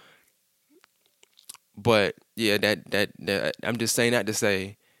well. But yeah, that I'm just saying that to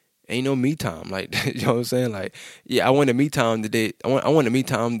say Ain't no me time. Like, you know what I'm saying? Like, yeah, I wanted me time the day. I wanted me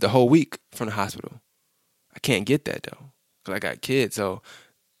time the whole week from the hospital. I can't get that though, cause I got kids. So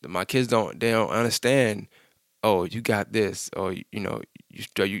my kids they don't understand. Oh, you got this, or you know,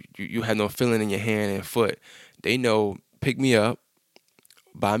 you have no feeling in your hand and foot. They know, pick me up,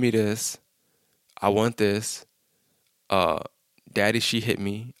 buy me this. I want this. Uh, Daddy, she hit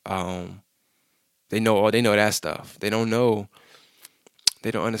me. They know that stuff. They don't know. They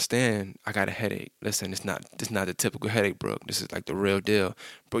don't understand. I got a headache. Listen, it's not the typical headache, Brooke. This is like the real deal.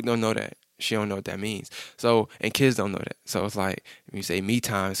 Brooke don't know that. She don't know what that means. So, and kids don't know that. So it's like when you say me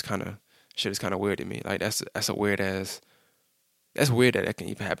time, it's kind of shit. Is kind of weird to me. Like that's a weird as. That's weird that can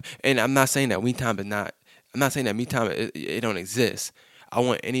even happen. And I'm not saying that me time is not. I'm not saying that me time it don't exist. I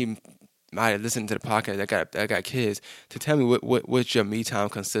want anybody listening to the podcast that got kids to tell me what your me time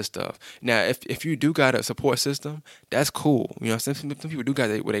consists of. Now, if you do got a support system, that's cool. You know, some people do got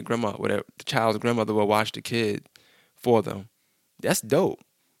that where their grandma, where the child's grandmother will watch the kid for them. That's dope.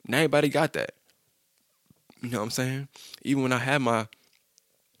 Not everybody got that. You know what I'm saying? Even when I had my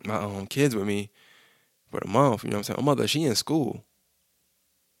kids with me for the month, you know what I'm saying? My mother, she in school.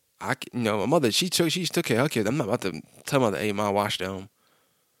 My mother, she took care of her kids. I'm not about to tell my mother, hey, mom, watch them.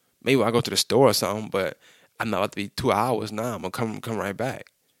 Maybe when I go to the store or something, but I'm not about to be 2 hours now. I'm gonna come right back.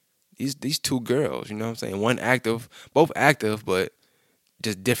 These two girls, you know what I'm saying? One active, both active, but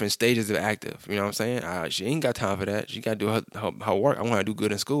just different stages of active. You know what I'm saying? She ain't got time for that. She got to do her work. I want her to do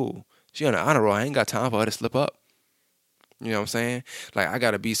good in school. She on the honor roll. I ain't got time for her to slip up. You know what I'm saying? Like, I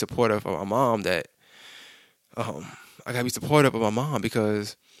got to be supportive of my mom I got to be supportive of my mom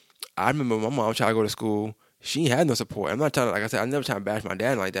because I remember my mom trying to go to school. She had no support. I'm not trying to, like I said, I'm never trying to bash my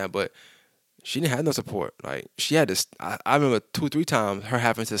dad like that, but she didn't have no support. Like, she had to, I remember 2-3 times her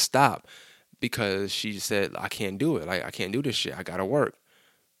having to stop because she said, I can't do it. Like, I can't do this shit. I got to work.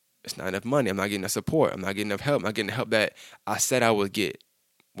 It's not enough money. I'm not getting enough support. I'm not getting enough help. I'm not getting the help that I said I would get,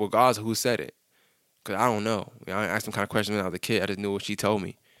 regardless of who said it. Because I don't know. I asked some kind of question when I was a kid. I just knew what she told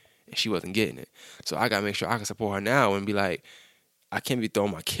me, and she wasn't getting it. So I got to make sure I can support her now and be like, I can't be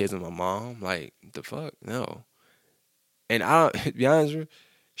throwing my kids on my mom. Like, the fuck? No. And I don't, to be honest with you,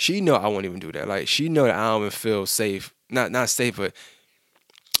 she know I won't even do that. Like, she know that I don't even feel safe. Not safe, but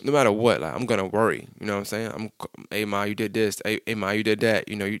no matter what, like, I'm gonna worry. You know what I'm saying? Hey, ma, you did this. Hey, ma, you did that.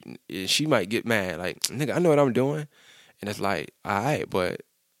 You know, she might get mad. Like, nigga, I know what I'm doing. And it's like, all right, but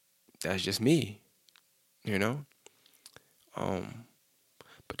that's just me. You know?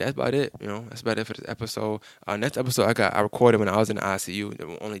 But that's about it. You know, that's about it for this episode. Next episode I recorded when I was in the ICU.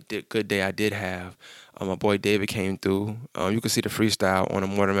 The only good day I did have. My boy David came through. You can see the freestyle on the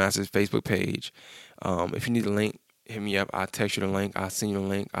Mortar Masters Facebook page. If you need a link, hit me up. I'll text you the link. I'll send you the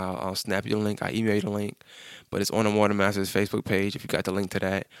link. I'll snap you the link. I'll email you the link. But it's on the Mortar Masters Facebook page if you got the link to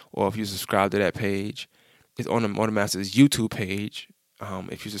that. Or if you subscribe to that page. It's on the Mortar Masters YouTube page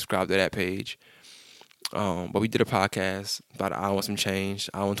if you subscribe to that page. But we did a podcast about an hour and some change,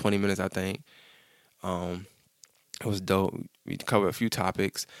 hour and 20 minutes, I think. It was dope. We covered a few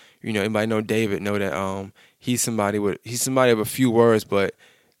topics. You know, anybody know David know that he's somebody of a few words, but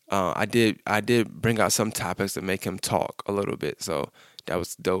I did bring out some topics to make him talk a little bit. So that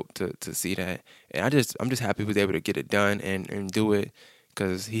was dope to see that. And I'm just happy he was able to get it done and do it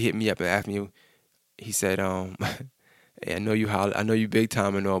because he hit me up and asked me. He said, hey, I know you big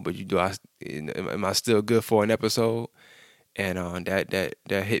time and all, but am I still good for an episode? And that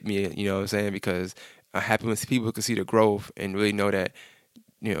hit me, you know what I'm saying? Because I'm happy when people can see the growth and really know that,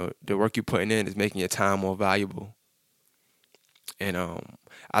 you know, the work you're putting in is making your time more valuable. And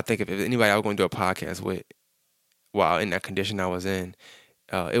I think if anybody I was going to do a podcast with while in that condition I was in,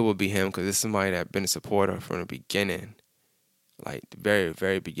 it would be him because it's somebody that's been a supporter from the beginning, like the very,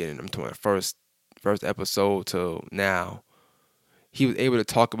 very beginning. I'm talking first episode till now. He was able to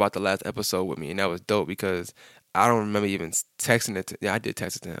talk about the last episode with me, and that was dope because I don't remember even texting it. I did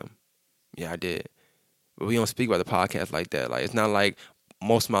text it to him. Yeah, I did. But we don't speak about the podcast like that. Like, it's not like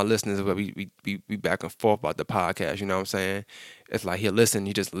most of my listeners where we back and forth about the podcast. You know what I'm saying? It's like he'll listen,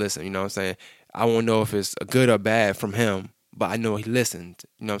 he just listen. You know what I'm saying? I won't know if it's good or bad from him, but I know he listened.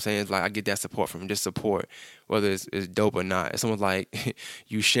 You know what I'm saying? It's like I get that support from him, just support, whether it's dope or not. It's almost like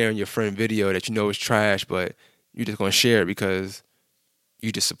you sharing your friend video that you know is trash, but you're just gonna share it because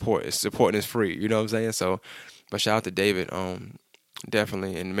you just support. Supporting is free. You know what I'm saying? So, but shout out to David,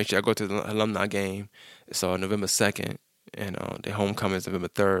 definitely, and make sure I go to the alumni game. It's November 2nd, and the homecoming is November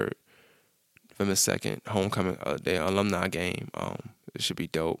 3rd. November 2nd, homecoming, the alumni game. It should be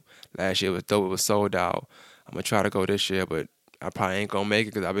dope. Last year was dope. It was sold out. I'm gonna try to go this year, but I probably ain't gonna make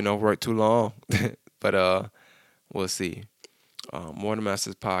it because I've been off work too long. But we'll see. More Than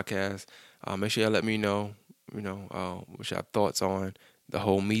Masters podcast. Make sure you let me know, what your thoughts on the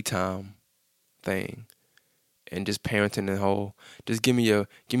whole me time thing and just parenting the whole. Just give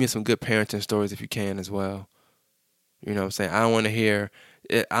me some good parenting stories if you can as well. You know what I'm saying? I don't want to hear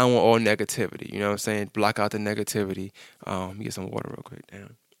it. I don't want all negativity. You know what I'm saying? Block out the negativity. Let me get some water real quick.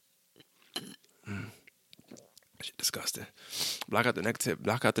 Damn. Shit disgusting. Block out the negative.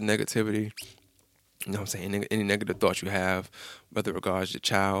 Block out the negativity. You know what I'm saying? Any negative thoughts you have, whether it regards your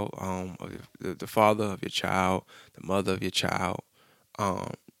child, or the father of your child, the mother of your child,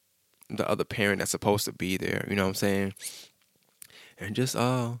 um, the other parent that's supposed to be there. You know what I'm saying? And just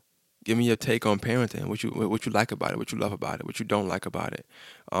give me your take on parenting. What you like about it, what you love about it, what you don't like about it,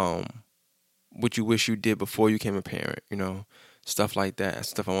 what you wish you did before you became a parent. Stuff like that. That's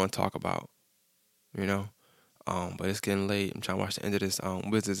stuff I want to talk about. You know. But it's getting late. I'm trying to watch the end of this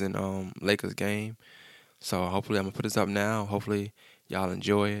Wizards and Lakers game. So hopefully I'm gonna put this up now. Hopefully y'all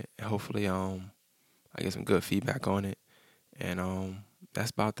enjoy it. And hopefully I get some good feedback on it. And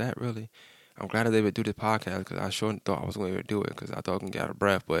that's about that really. I'm glad I was able to do this podcast because I sure thought I was going to do it because I thought I was going to get out of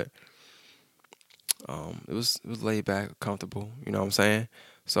breath. But it was laid back, comfortable. You know what I'm saying?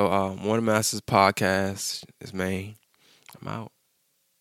 So One of the Masters podcast is Maine. I'm out.